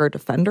a burger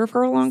defender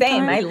for a long time.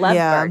 Same. I love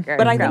Yeah. burger.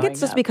 But I think growing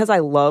it's just up. because I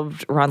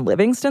loved Ron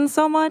Livingston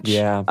so much.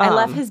 Yeah. I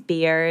love his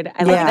beard.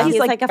 I love Yeah. that he's He's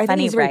like I a think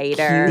funny he's very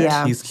writer. cute.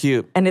 Yeah. He's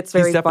cute. And it's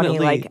He's very funny,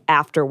 definitely- like,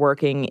 after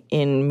working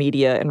in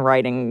media and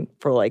writing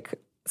for, like,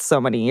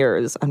 so many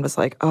years, I'm just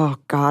like, oh,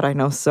 God, I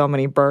know so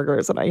many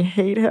burgers, and I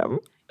hate him.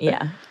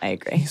 Yeah, I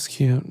agree. He's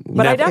cute.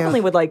 But I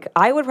definitely would, like,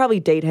 I would probably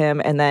date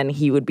him, and then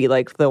he would be,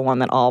 like, the one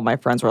that all my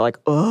friends were like,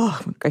 oh,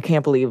 I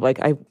can't believe, like,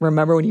 I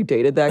remember when you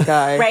dated that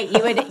guy. Right,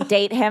 you would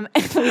date him.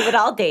 We would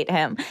all date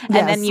him, and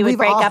Yes, then you would we've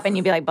break all- up, and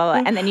you'd be like, blah,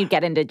 blah, and then you'd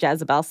get into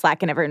Jezebel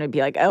Slack, and everyone would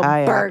be like, oh,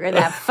 yeah. Burger,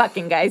 that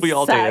fucking guy We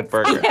all sucks. dated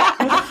Burger.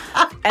 Yeah.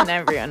 And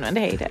everyone would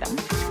hate him.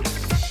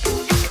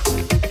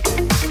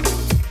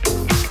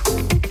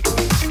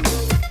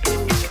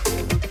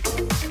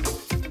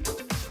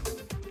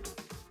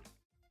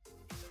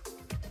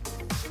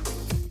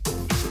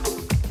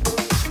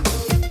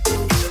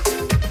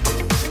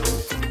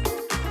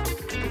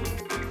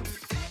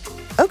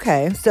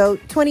 Okay, so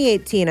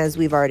 2018, as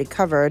we've already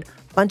covered,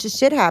 a bunch of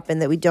shit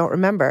happened that we don't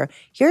remember.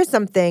 Here's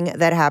something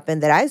that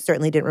happened that I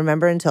certainly didn't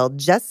remember until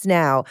just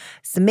now.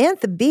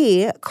 Samantha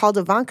Bee called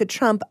Ivanka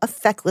Trump a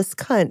feckless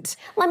cunt.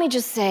 Let me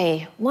just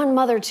say, one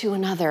mother to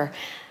another,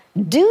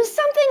 do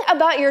something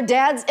about your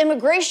dad's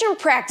immigration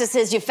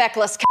practices, you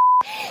feckless c***.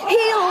 He listens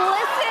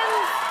to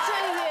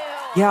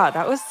you. Yeah,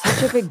 that was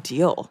such a big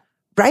deal.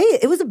 Right?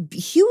 It was a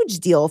huge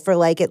deal for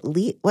like at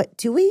least,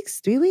 2 weeks,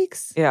 3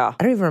 weeks? Yeah.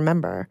 I don't even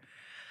remember.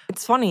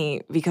 It's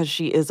funny because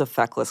she is a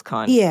feckless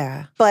cunt.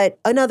 Yeah. But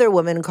another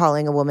woman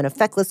calling a woman a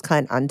feckless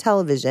cunt on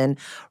television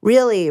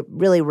really,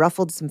 really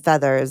ruffled some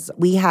feathers.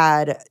 We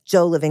had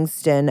Joe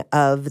Livingston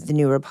of The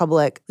New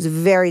Republic, who's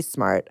very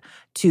smart,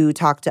 to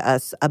talk to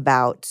us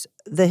about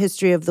the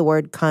history of the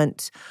word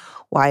cunt,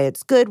 why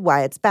it's good,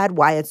 why it's bad,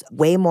 why it's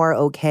way more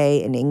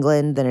okay in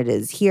England than it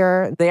is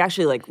here. They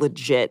actually like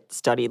legit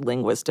studied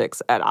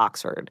linguistics at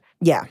Oxford.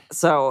 Yeah.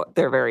 So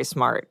they're very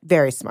smart.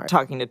 Very smart.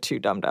 Talking to two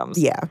dum-dums.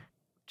 Yeah.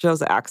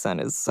 Joe's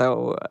accent is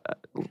so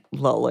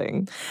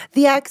lulling.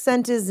 The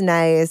accent is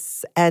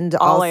nice, and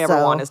all I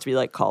ever want is to be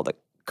like called a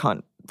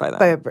cunt by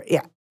them.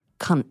 Yeah.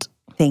 Cunt.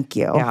 Thank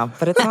you. Yeah,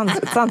 but it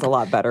sounds a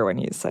lot better when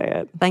you say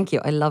it. Thank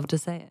you. I love to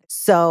say it.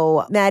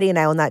 So Maddie and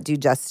I will not do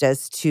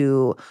justice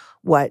to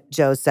what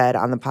Joe said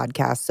on the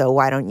podcast. So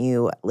why don't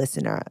you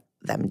listen to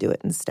them do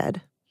it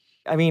instead?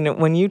 I mean,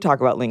 when you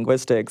talk about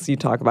linguistics, you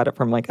talk about it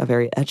from like a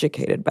very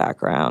educated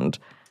background.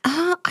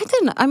 I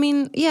don't know. I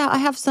mean, yeah,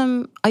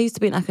 I used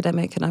to be an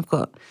academic and I've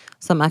got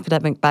some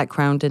academic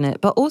background in it.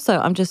 But also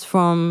I'm just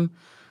from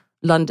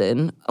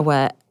London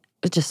where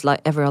it's just like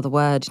every other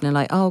word, you know,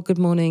 like, oh, good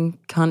morning,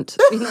 cunt.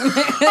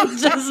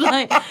 It's just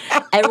like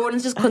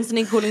everyone's just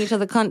constantly calling each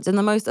other cunts in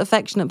the most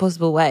affectionate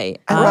possible way.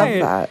 I love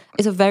that.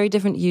 It's a very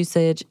different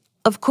usage.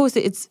 Of course,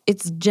 it's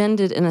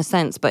gendered in a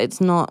sense, but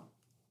it's not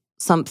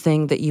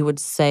something that you would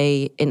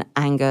say in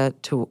anger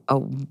to a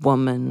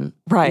woman.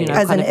 Right. You know,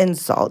 as an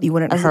insult. You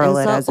wouldn't hurl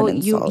it as an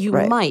insult. You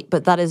right. might,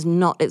 but that is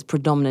not its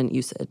predominant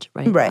usage,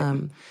 right?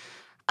 Right.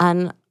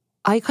 And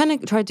I kind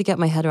of tried to get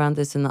my head around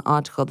this in the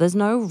article. There's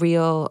no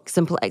real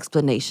simple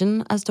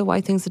explanation as to why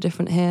things are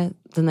different here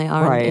than they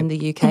are in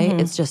the UK. Mm-hmm.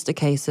 It's just a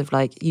case of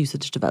like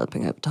usage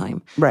developing over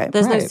time. Right.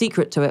 There's no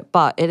secret to it,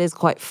 but it is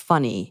quite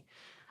funny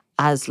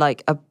as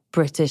like a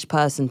British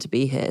person to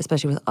be here,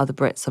 especially with other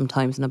Brits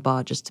sometimes in a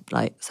bar, just to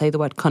like say the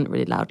word cunt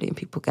really loudly and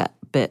people get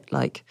a bit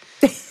like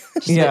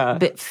just a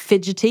bit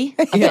fidgety,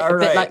 a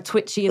bit like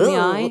twitchy in the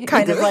eye.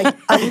 Kind of like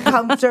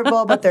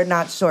uncomfortable, but they're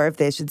not sure if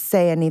they should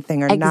say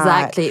anything or not.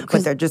 Exactly.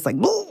 But they're just like,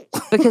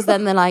 because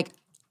then they're like,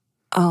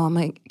 oh, am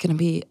I going to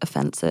be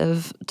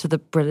offensive to the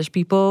British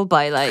people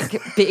by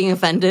like being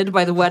offended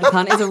by the word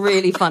cunt? It's a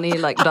really funny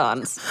like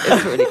dance.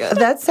 It's really good.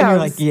 That sounds... And you're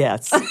like,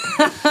 yes.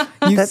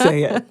 You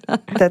say it.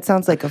 That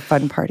sounds like a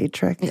fun party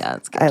trick. Yeah,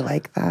 it's good. I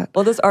like that.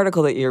 Well, this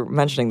article that you're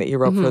mentioning that you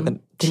wrote for the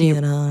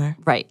TNR.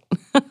 Right.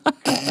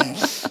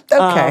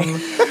 Okay.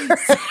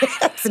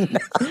 That's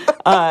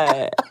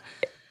enough.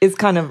 Is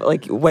kind of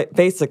like what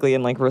basically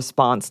in like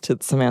response to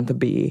Samantha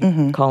Bee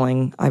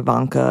calling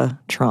Ivanka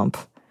Trump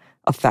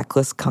a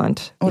feckless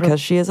cunt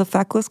because she is a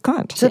feckless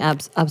cunt.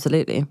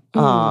 Absolutely.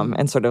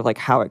 And sort of like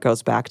how it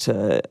goes back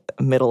to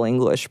Middle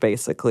English,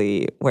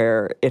 basically,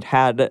 where it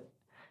had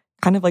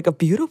kind of like a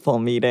beautiful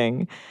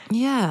meaning.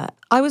 Yeah.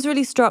 I was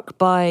really struck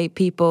by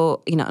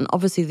people, you know, and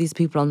obviously these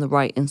people on the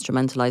right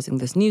instrumentalizing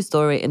this news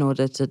story in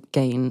order to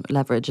gain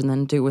leverage and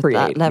then do with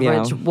that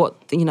leverage what,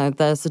 you know,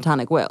 their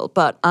satanic will.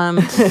 But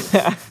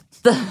I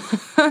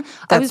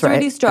was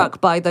really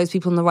struck by those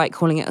people on the right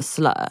calling it a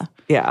slur.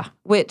 Yeah.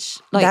 Which,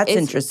 like, that's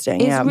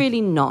interesting. It's really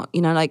not.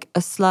 You know, like,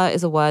 a slur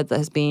is a word that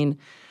has been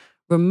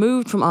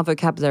removed from our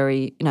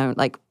vocabulary, you know,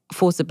 like,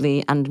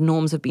 forcibly, and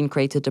norms have been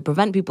created to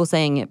prevent people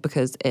saying it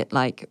because it,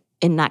 like,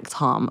 enacts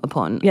harm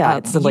upon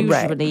it's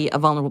usually a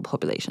vulnerable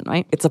population,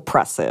 right? It's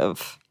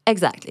oppressive.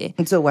 Exactly.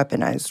 It's a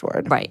weaponized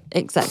word. Right,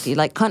 exactly.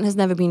 Like, cunt has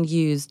never been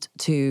used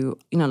to,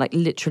 you know, like,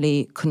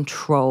 literally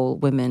control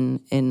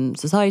women in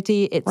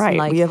society. It's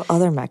like... we have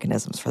other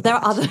mechanisms for that. There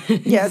are other...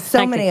 Yeah,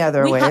 so many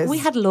other ways. We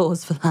had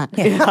laws for that.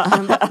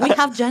 Yeah. We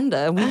have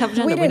gender. We don't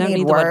need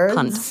the word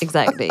cunt.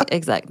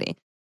 Exactly.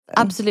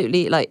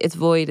 Absolutely, like, it's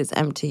void, it's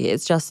empty.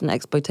 It's just an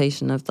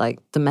exploitation of, like,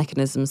 the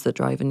mechanisms that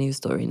drive a news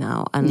story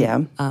now.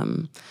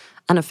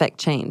 And affect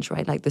change,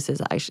 right? Like, this is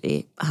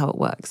actually how it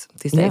works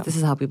these days. Yeah. This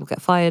is how people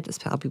get fired.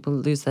 It's how people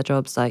lose their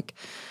jobs, like,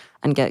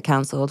 and get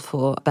cancelled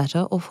for better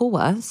or for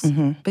worse.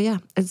 Mm-hmm. But yeah,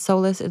 it's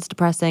soulless, it's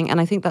depressing. And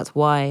I think that's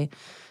why,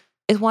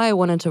 I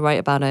wanted to write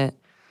about it,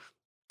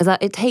 is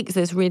that it takes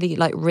this really,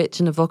 like, rich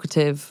and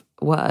evocative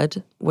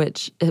word,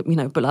 which, you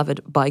know,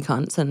 beloved by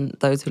cunts and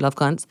those who love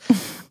cunts.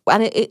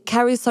 And it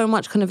carries so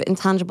much kind of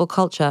intangible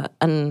culture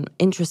and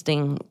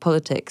interesting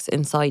politics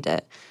inside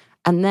it.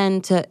 And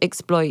then to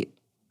exploit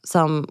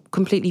some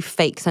completely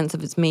fake sense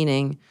of its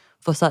meaning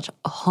for such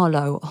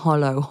hollow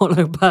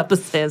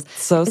purposes.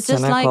 So it's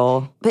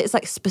cynical. Just like, but it's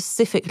like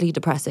specifically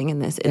depressing in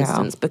this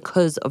instance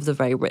because of the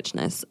very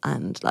richness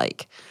and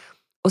like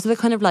also the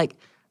kind of like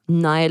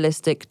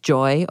nihilistic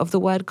joy of the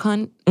word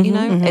cunt, you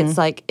know? Mm-hmm. It's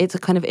like, it's a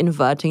kind of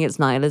inverting its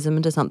nihilism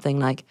into something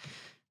like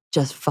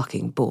just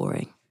fucking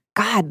boring.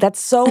 God, that's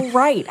so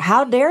right.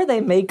 How dare they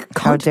make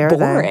cunt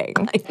boring?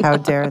 How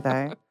dare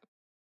they?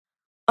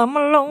 I'm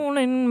alone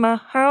in my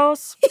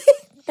house.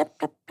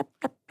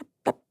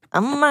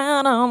 I'm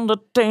out on the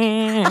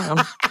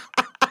town.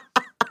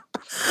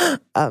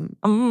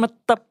 I'm at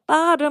the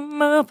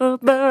bottom of a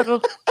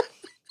barrel.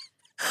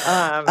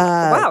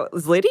 Wow,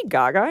 is Lady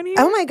Gaga in here?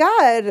 Oh my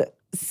God.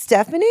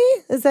 Stephanie?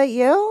 Is that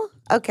you?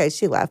 Okay,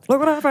 she left. Look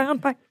what I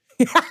found. Bye.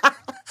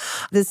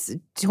 This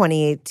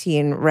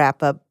 2018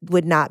 wrap-up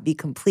would not be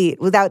complete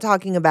without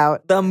talking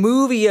about the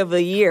movie of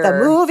the year.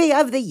 The movie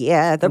of the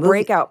year. The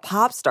breakout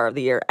pop star of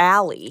the year,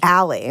 Ally.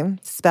 Ally,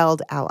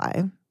 spelled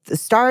Ally. The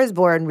Star is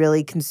Born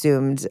really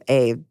consumed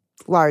a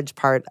large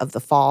part of the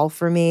fall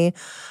for me.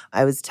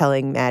 I was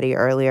telling Maddie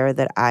earlier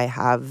that I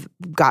have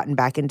gotten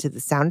back into the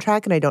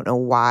soundtrack and I don't know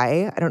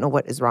why. I don't know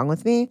what is wrong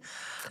with me.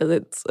 Because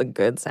it's a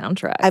good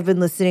soundtrack. I've been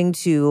listening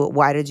to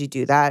Why Did You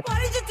Do That? Why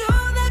did you do that?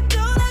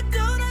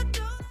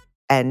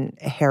 And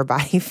Hair,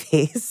 Body,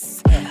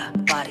 Face. Hair,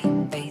 body,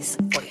 face,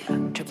 for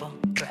you, triple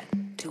threat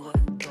to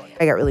a joy.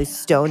 I got really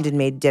stoned and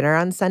made dinner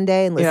on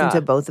Sunday and listened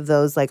to both of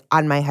those like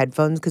on my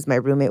headphones because my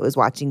roommate was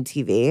watching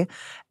TV.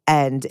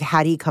 And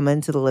had he come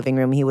into the living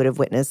room, he would have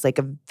witnessed like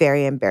a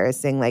very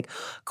embarrassing like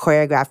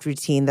choreographed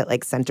routine that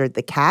like centered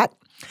the cat.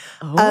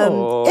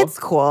 It's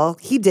cool.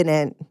 He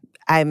didn't.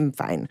 I'm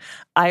fine.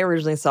 I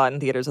originally saw it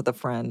in theaters with a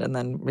friend, and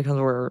then because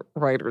we're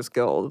Writers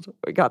Guild,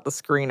 we got the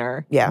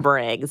screener. Yeah.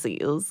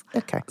 Bragsies.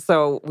 Okay.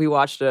 So we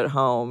watched it at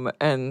home,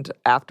 and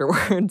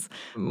afterwards,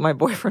 my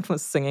boyfriend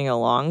was singing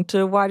along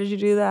to Why Did You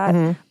Do That?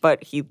 Mm-hmm.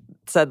 But he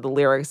said the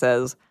lyrics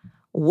as,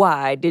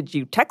 why did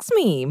you text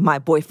me my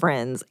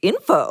boyfriend's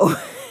info?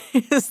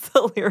 Is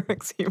the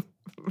lyrics he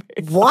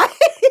made. What?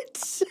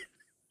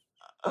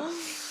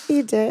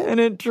 He did. And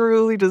it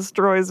truly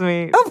destroys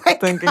me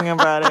thinking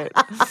about it.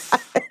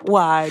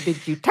 Why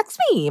did you text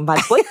me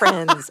my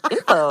boyfriend's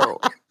info?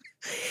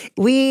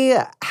 We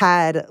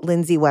had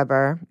Lindsay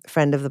Weber,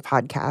 friend of the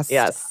podcast.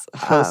 Yes,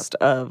 host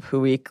of Who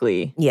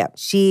Weekly. Yeah,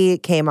 she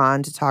came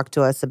on to talk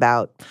to us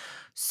about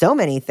so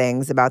many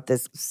things about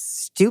this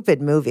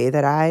stupid movie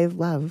that I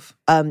love.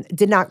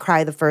 Did not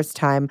cry the first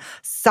time.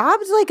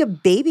 Sobbed like a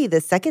baby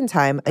the second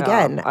time.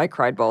 Again, I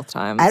cried both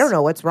times. I don't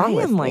know what's wrong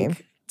with me.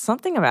 Like,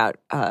 something about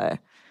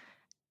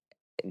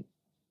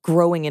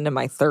growing into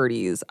my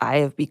 30s, I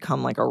have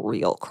become like a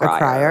real crier. A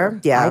crier?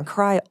 Yeah. I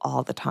cry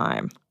all the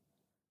time.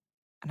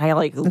 And I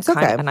like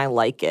and I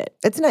like it.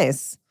 It's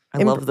nice.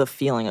 I love the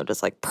feeling of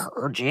just like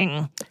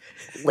purging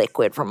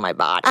liquid from my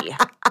body.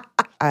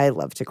 I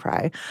love to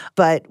cry.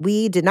 But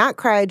we did not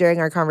cry during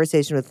our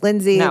conversation with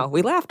Lindsay. No,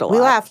 we laughed a lot.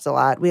 We laughed a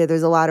lot.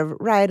 There's a lot of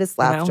riotous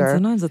laughter.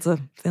 Sometimes it's a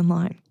thin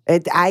line.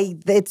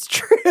 It's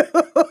true.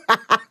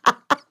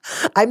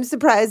 I'm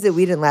surprised that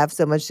we didn't laugh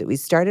so much that we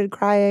started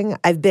crying.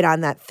 I've been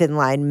on that thin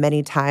line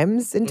many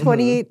times in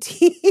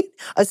 2018.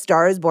 A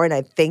Star is Born,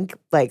 I think,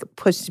 like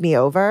pushed me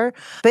over.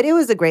 But it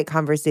was a great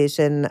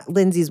conversation.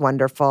 Lindsay's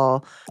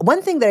wonderful.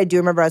 One thing that I do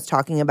remember us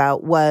talking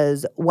about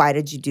was Why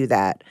Did You Do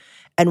That?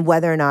 And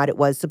whether or not it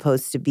was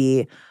supposed to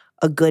be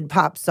a good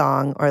pop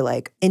song or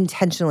like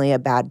intentionally a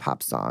bad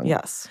pop song.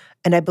 Yes.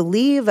 And I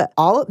believe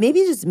maybe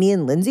just me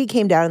and Lindsay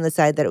came down on the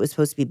side that it was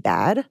supposed to be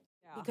bad.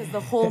 Because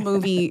the whole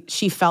movie,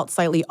 she felt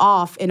slightly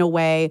off in a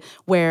way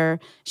where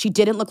she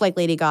didn't look like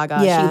Lady Gaga.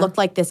 Yeah. She looked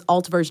like this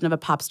alt version of a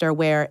pop star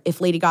where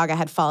if Lady Gaga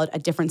had followed a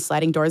different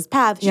sliding doors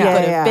path, she could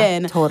have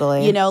been.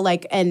 Totally. You know,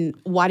 like, and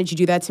Why Did You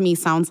Do That to me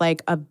sounds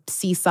like a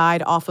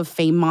C-side off of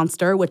Fame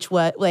Monster, which,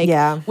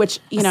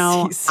 you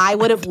know, I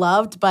would have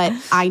loved, but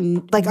I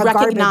like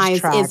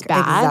recognize is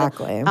bad.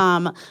 Exactly.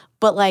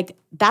 But like,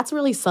 that's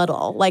really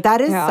subtle. Like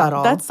that is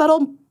subtle. That's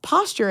subtle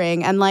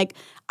posturing. And like,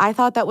 I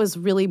thought that was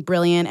really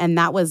brilliant. And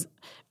that was,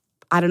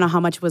 I don't know how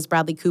much was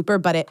Bradley Cooper,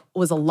 but it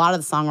was a lot of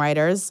the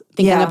songwriters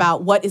thinking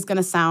about what is going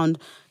to sound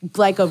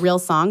like a real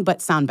song,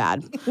 but sound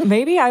bad.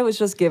 Maybe I was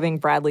just giving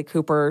Bradley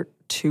Cooper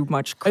too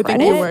much credit. I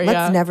think you were,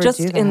 Let's never just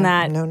do that. in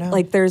that, No.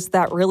 like, there's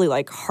that really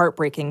like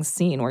heartbreaking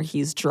scene where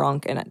he's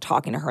drunk and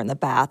talking to her in the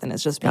bath, and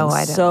it's just being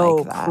so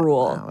like that.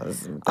 cruel. That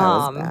was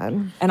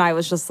bad. And I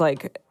was just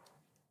like,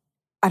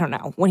 I don't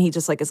know, when he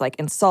just like is like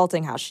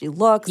insulting how she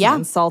looks, and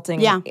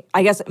insulting. Yeah.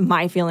 I guess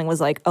my feeling was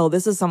like, oh,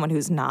 this is someone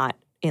who's not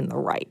in the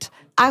right.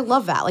 I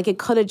love that. Like, it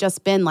could have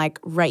just been like,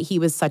 right, he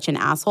was such an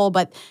asshole,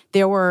 but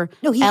there were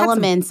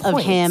elements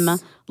of him,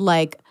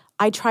 like,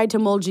 I tried to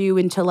mold you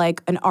into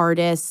like an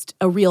artist,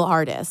 a real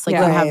artist. Like,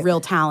 you have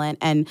real talent,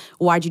 and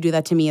Why'd You Do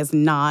That to Me is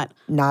not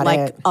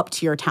like up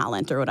to your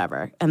talent or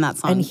whatever. And that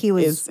song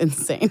is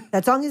insane.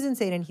 That song is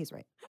insane, and he's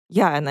right.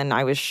 Yeah, and then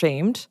I was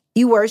shamed.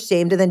 You were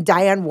shamed, and then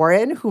Diane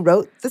Warren, who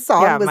wrote the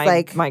song, was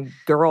like, my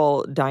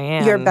girl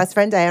Diane, your best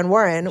friend Diane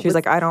Warren. She was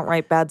like, I don't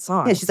write bad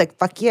songs. Yeah, she's like,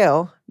 fuck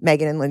you,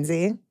 Megan and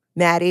Lindsay,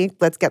 Maddie,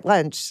 let's get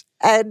lunch.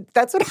 And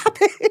that's what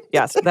happened.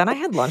 Yes, then I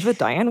had lunch with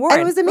Diane Warren.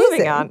 And it was amazing.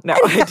 Moving on. No,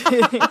 I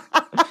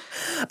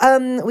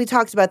didn't. We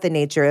talked about the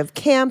nature of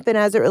camp and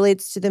as it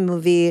relates to the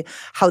movie,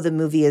 how the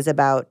movie is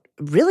about,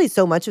 really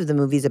so much of the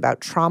movie is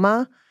about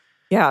trauma.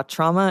 Yeah,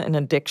 trauma and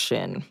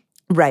addiction.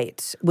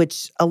 Right,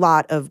 which a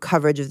lot of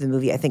coverage of the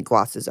movie, I think,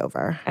 glosses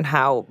over. And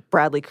how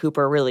Bradley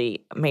Cooper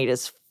really made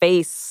his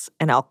face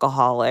an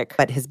alcoholic.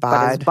 But his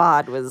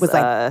bod was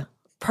like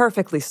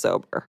perfectly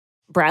sober.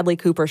 Bradley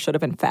Cooper should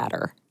have been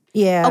fatter.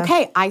 Yeah.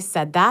 Okay, I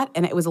said that,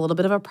 and it was a little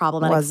bit of a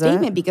problematic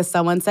statement because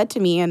someone said to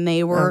me, and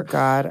they were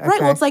God, okay.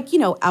 right. Well, it's like, you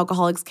know,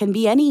 alcoholics can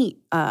be any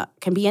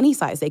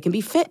size; they can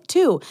be fit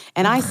too.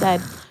 And I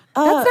said,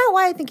 That's not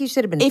why I think he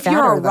should have been if fatter,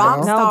 you're a rock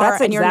though. star No,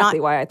 that's and you're exactly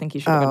not, why I think he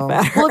should have been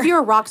fatter. well, if you're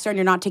a rock star and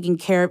you're not taking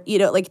care of,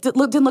 like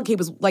didn't look he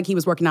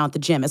was working out at the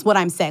gym is what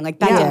I'm saying. Like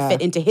that didn't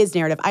fit into his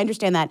narrative. I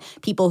understand that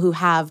people who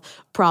have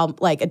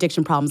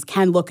addiction problems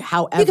can look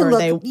however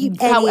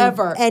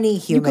any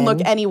human. You can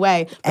look any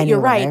way. But you're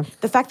right.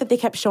 The fact that they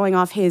kept showing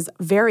off his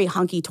very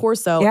hunky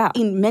torso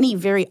in many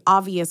very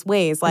obvious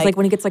ways. Like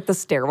when he gets like the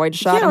steroid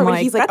shot. Yeah, I'm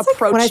when he's like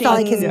approaching. When I saw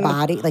like his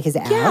body, like his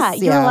ass. Yeah,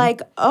 you're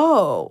like,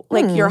 oh,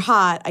 like you're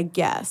hot, I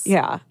guess.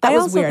 Yeah. That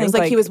was weird. It was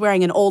like he was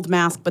wearing an old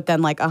mask, but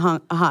then like a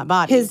hot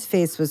body. His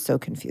face was so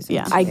confusing.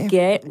 Yeah. I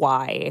get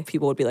why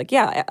people would be like,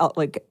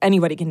 like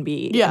anybody can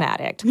be an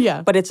addict.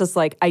 Yeah. But it's just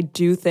like, I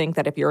do think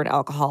that if you're an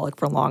alcoholic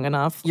for long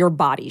enough, your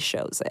body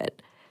shows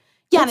it.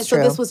 Yeah, and so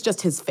this was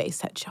just his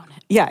face had shown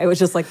it. Yeah, it was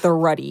just like the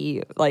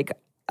ruddy, like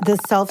the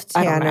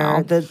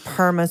self-tanner, the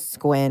perma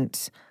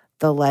squint.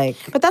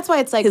 But that's why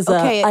it's like, his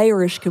okay,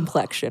 Irish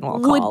complexion, we'll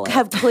call would it.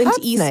 have Clint That's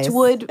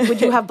Eastwood, would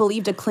you have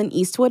believed a Clint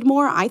Eastwood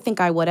more? I think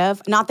I would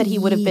have. Not that he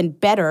would have been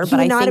better, but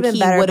I think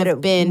he would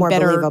have been more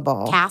better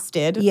believable.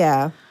 casted.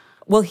 Yeah.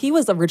 Well, he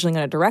was originally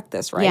going to direct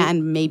this, right? Yeah,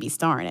 and maybe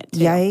star in it, too.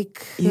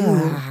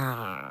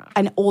 Yikes.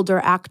 An older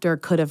actor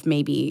could have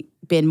maybe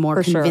been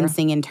more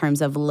convincing in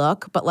terms of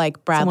look, but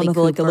like Bradley Someone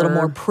Cooper. with like a little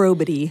more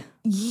probity.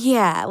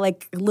 Yeah,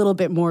 like a little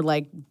bit more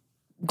like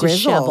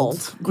Grizzled.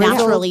 disheveled.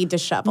 Naturally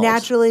disheveled.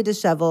 Naturally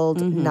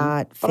disheveled,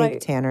 not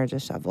fake tanner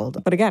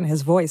disheveled. But again,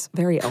 his voice,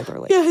 very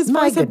elderly. Yeah, his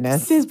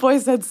His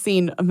voice had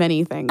seen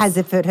many things. As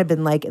if it had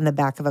been like in the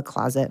back of a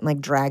closet and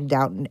like dragged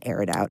out and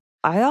aired out.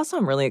 I also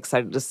am really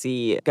excited to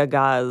see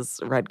Gaga's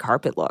red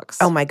carpet looks.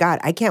 Oh my God,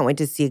 I can't wait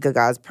to see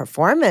Gaga's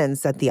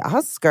performance at the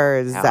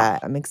Oscars. Yeah.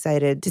 I'm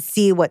excited to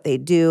see what they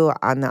do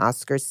on the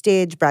Oscar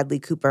stage. Bradley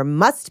Cooper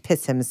must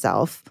piss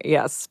himself.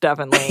 Yes,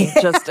 definitely.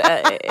 Just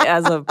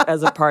as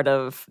a part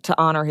of, to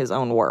honor his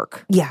own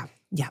work. Yeah,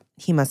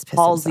 he must piss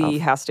Halsey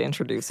himself. has to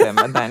introduce him,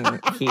 and then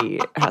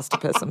he has to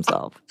piss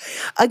himself.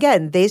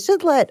 Again, they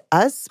should let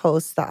us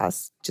host the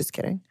Oscars. Just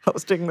kidding.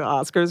 Hosting the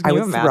Oscars, can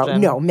you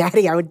imagine? No,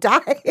 Maddie, I would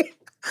die.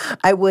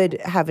 I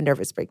would have a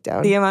nervous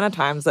breakdown. The amount of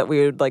times that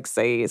we would like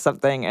say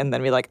something and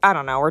then be like, I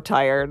don't know, we're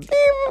tired.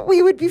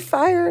 We would be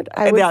fired.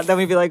 Then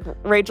we'd be like,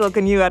 Rachel,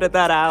 can you edit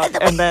that out?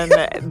 And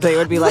then they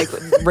would be like,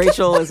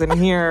 Rachel isn't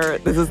here.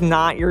 This is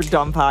not your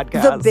dumb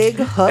podcast. The big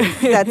hook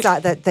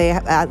that they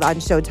had on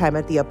Showtime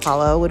at the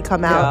Apollo would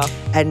come out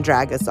and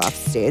drag us off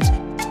stage.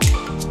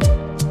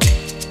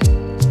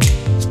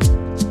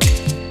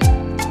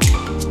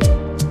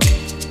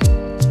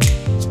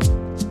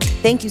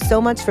 Thank you so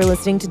much for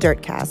listening to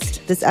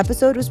Dirtcast. This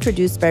episode was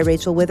produced by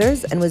Rachel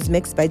Withers and was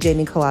mixed by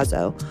Jamie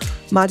Colazzo.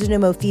 Majinu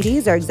Mofidi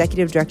is our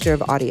executive director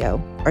of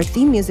audio. Our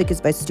theme music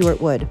is by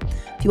Stuart Wood.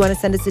 If you want to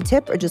send us a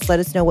tip or just let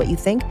us know what you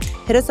think,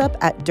 hit us up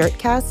at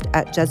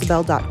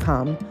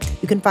dirtcast@jezebel.com.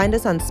 You can find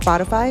us on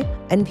Spotify,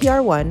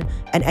 NPR One,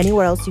 and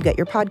anywhere else you get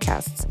your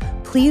podcasts.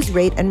 Please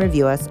rate and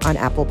review us on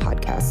Apple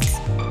Podcasts.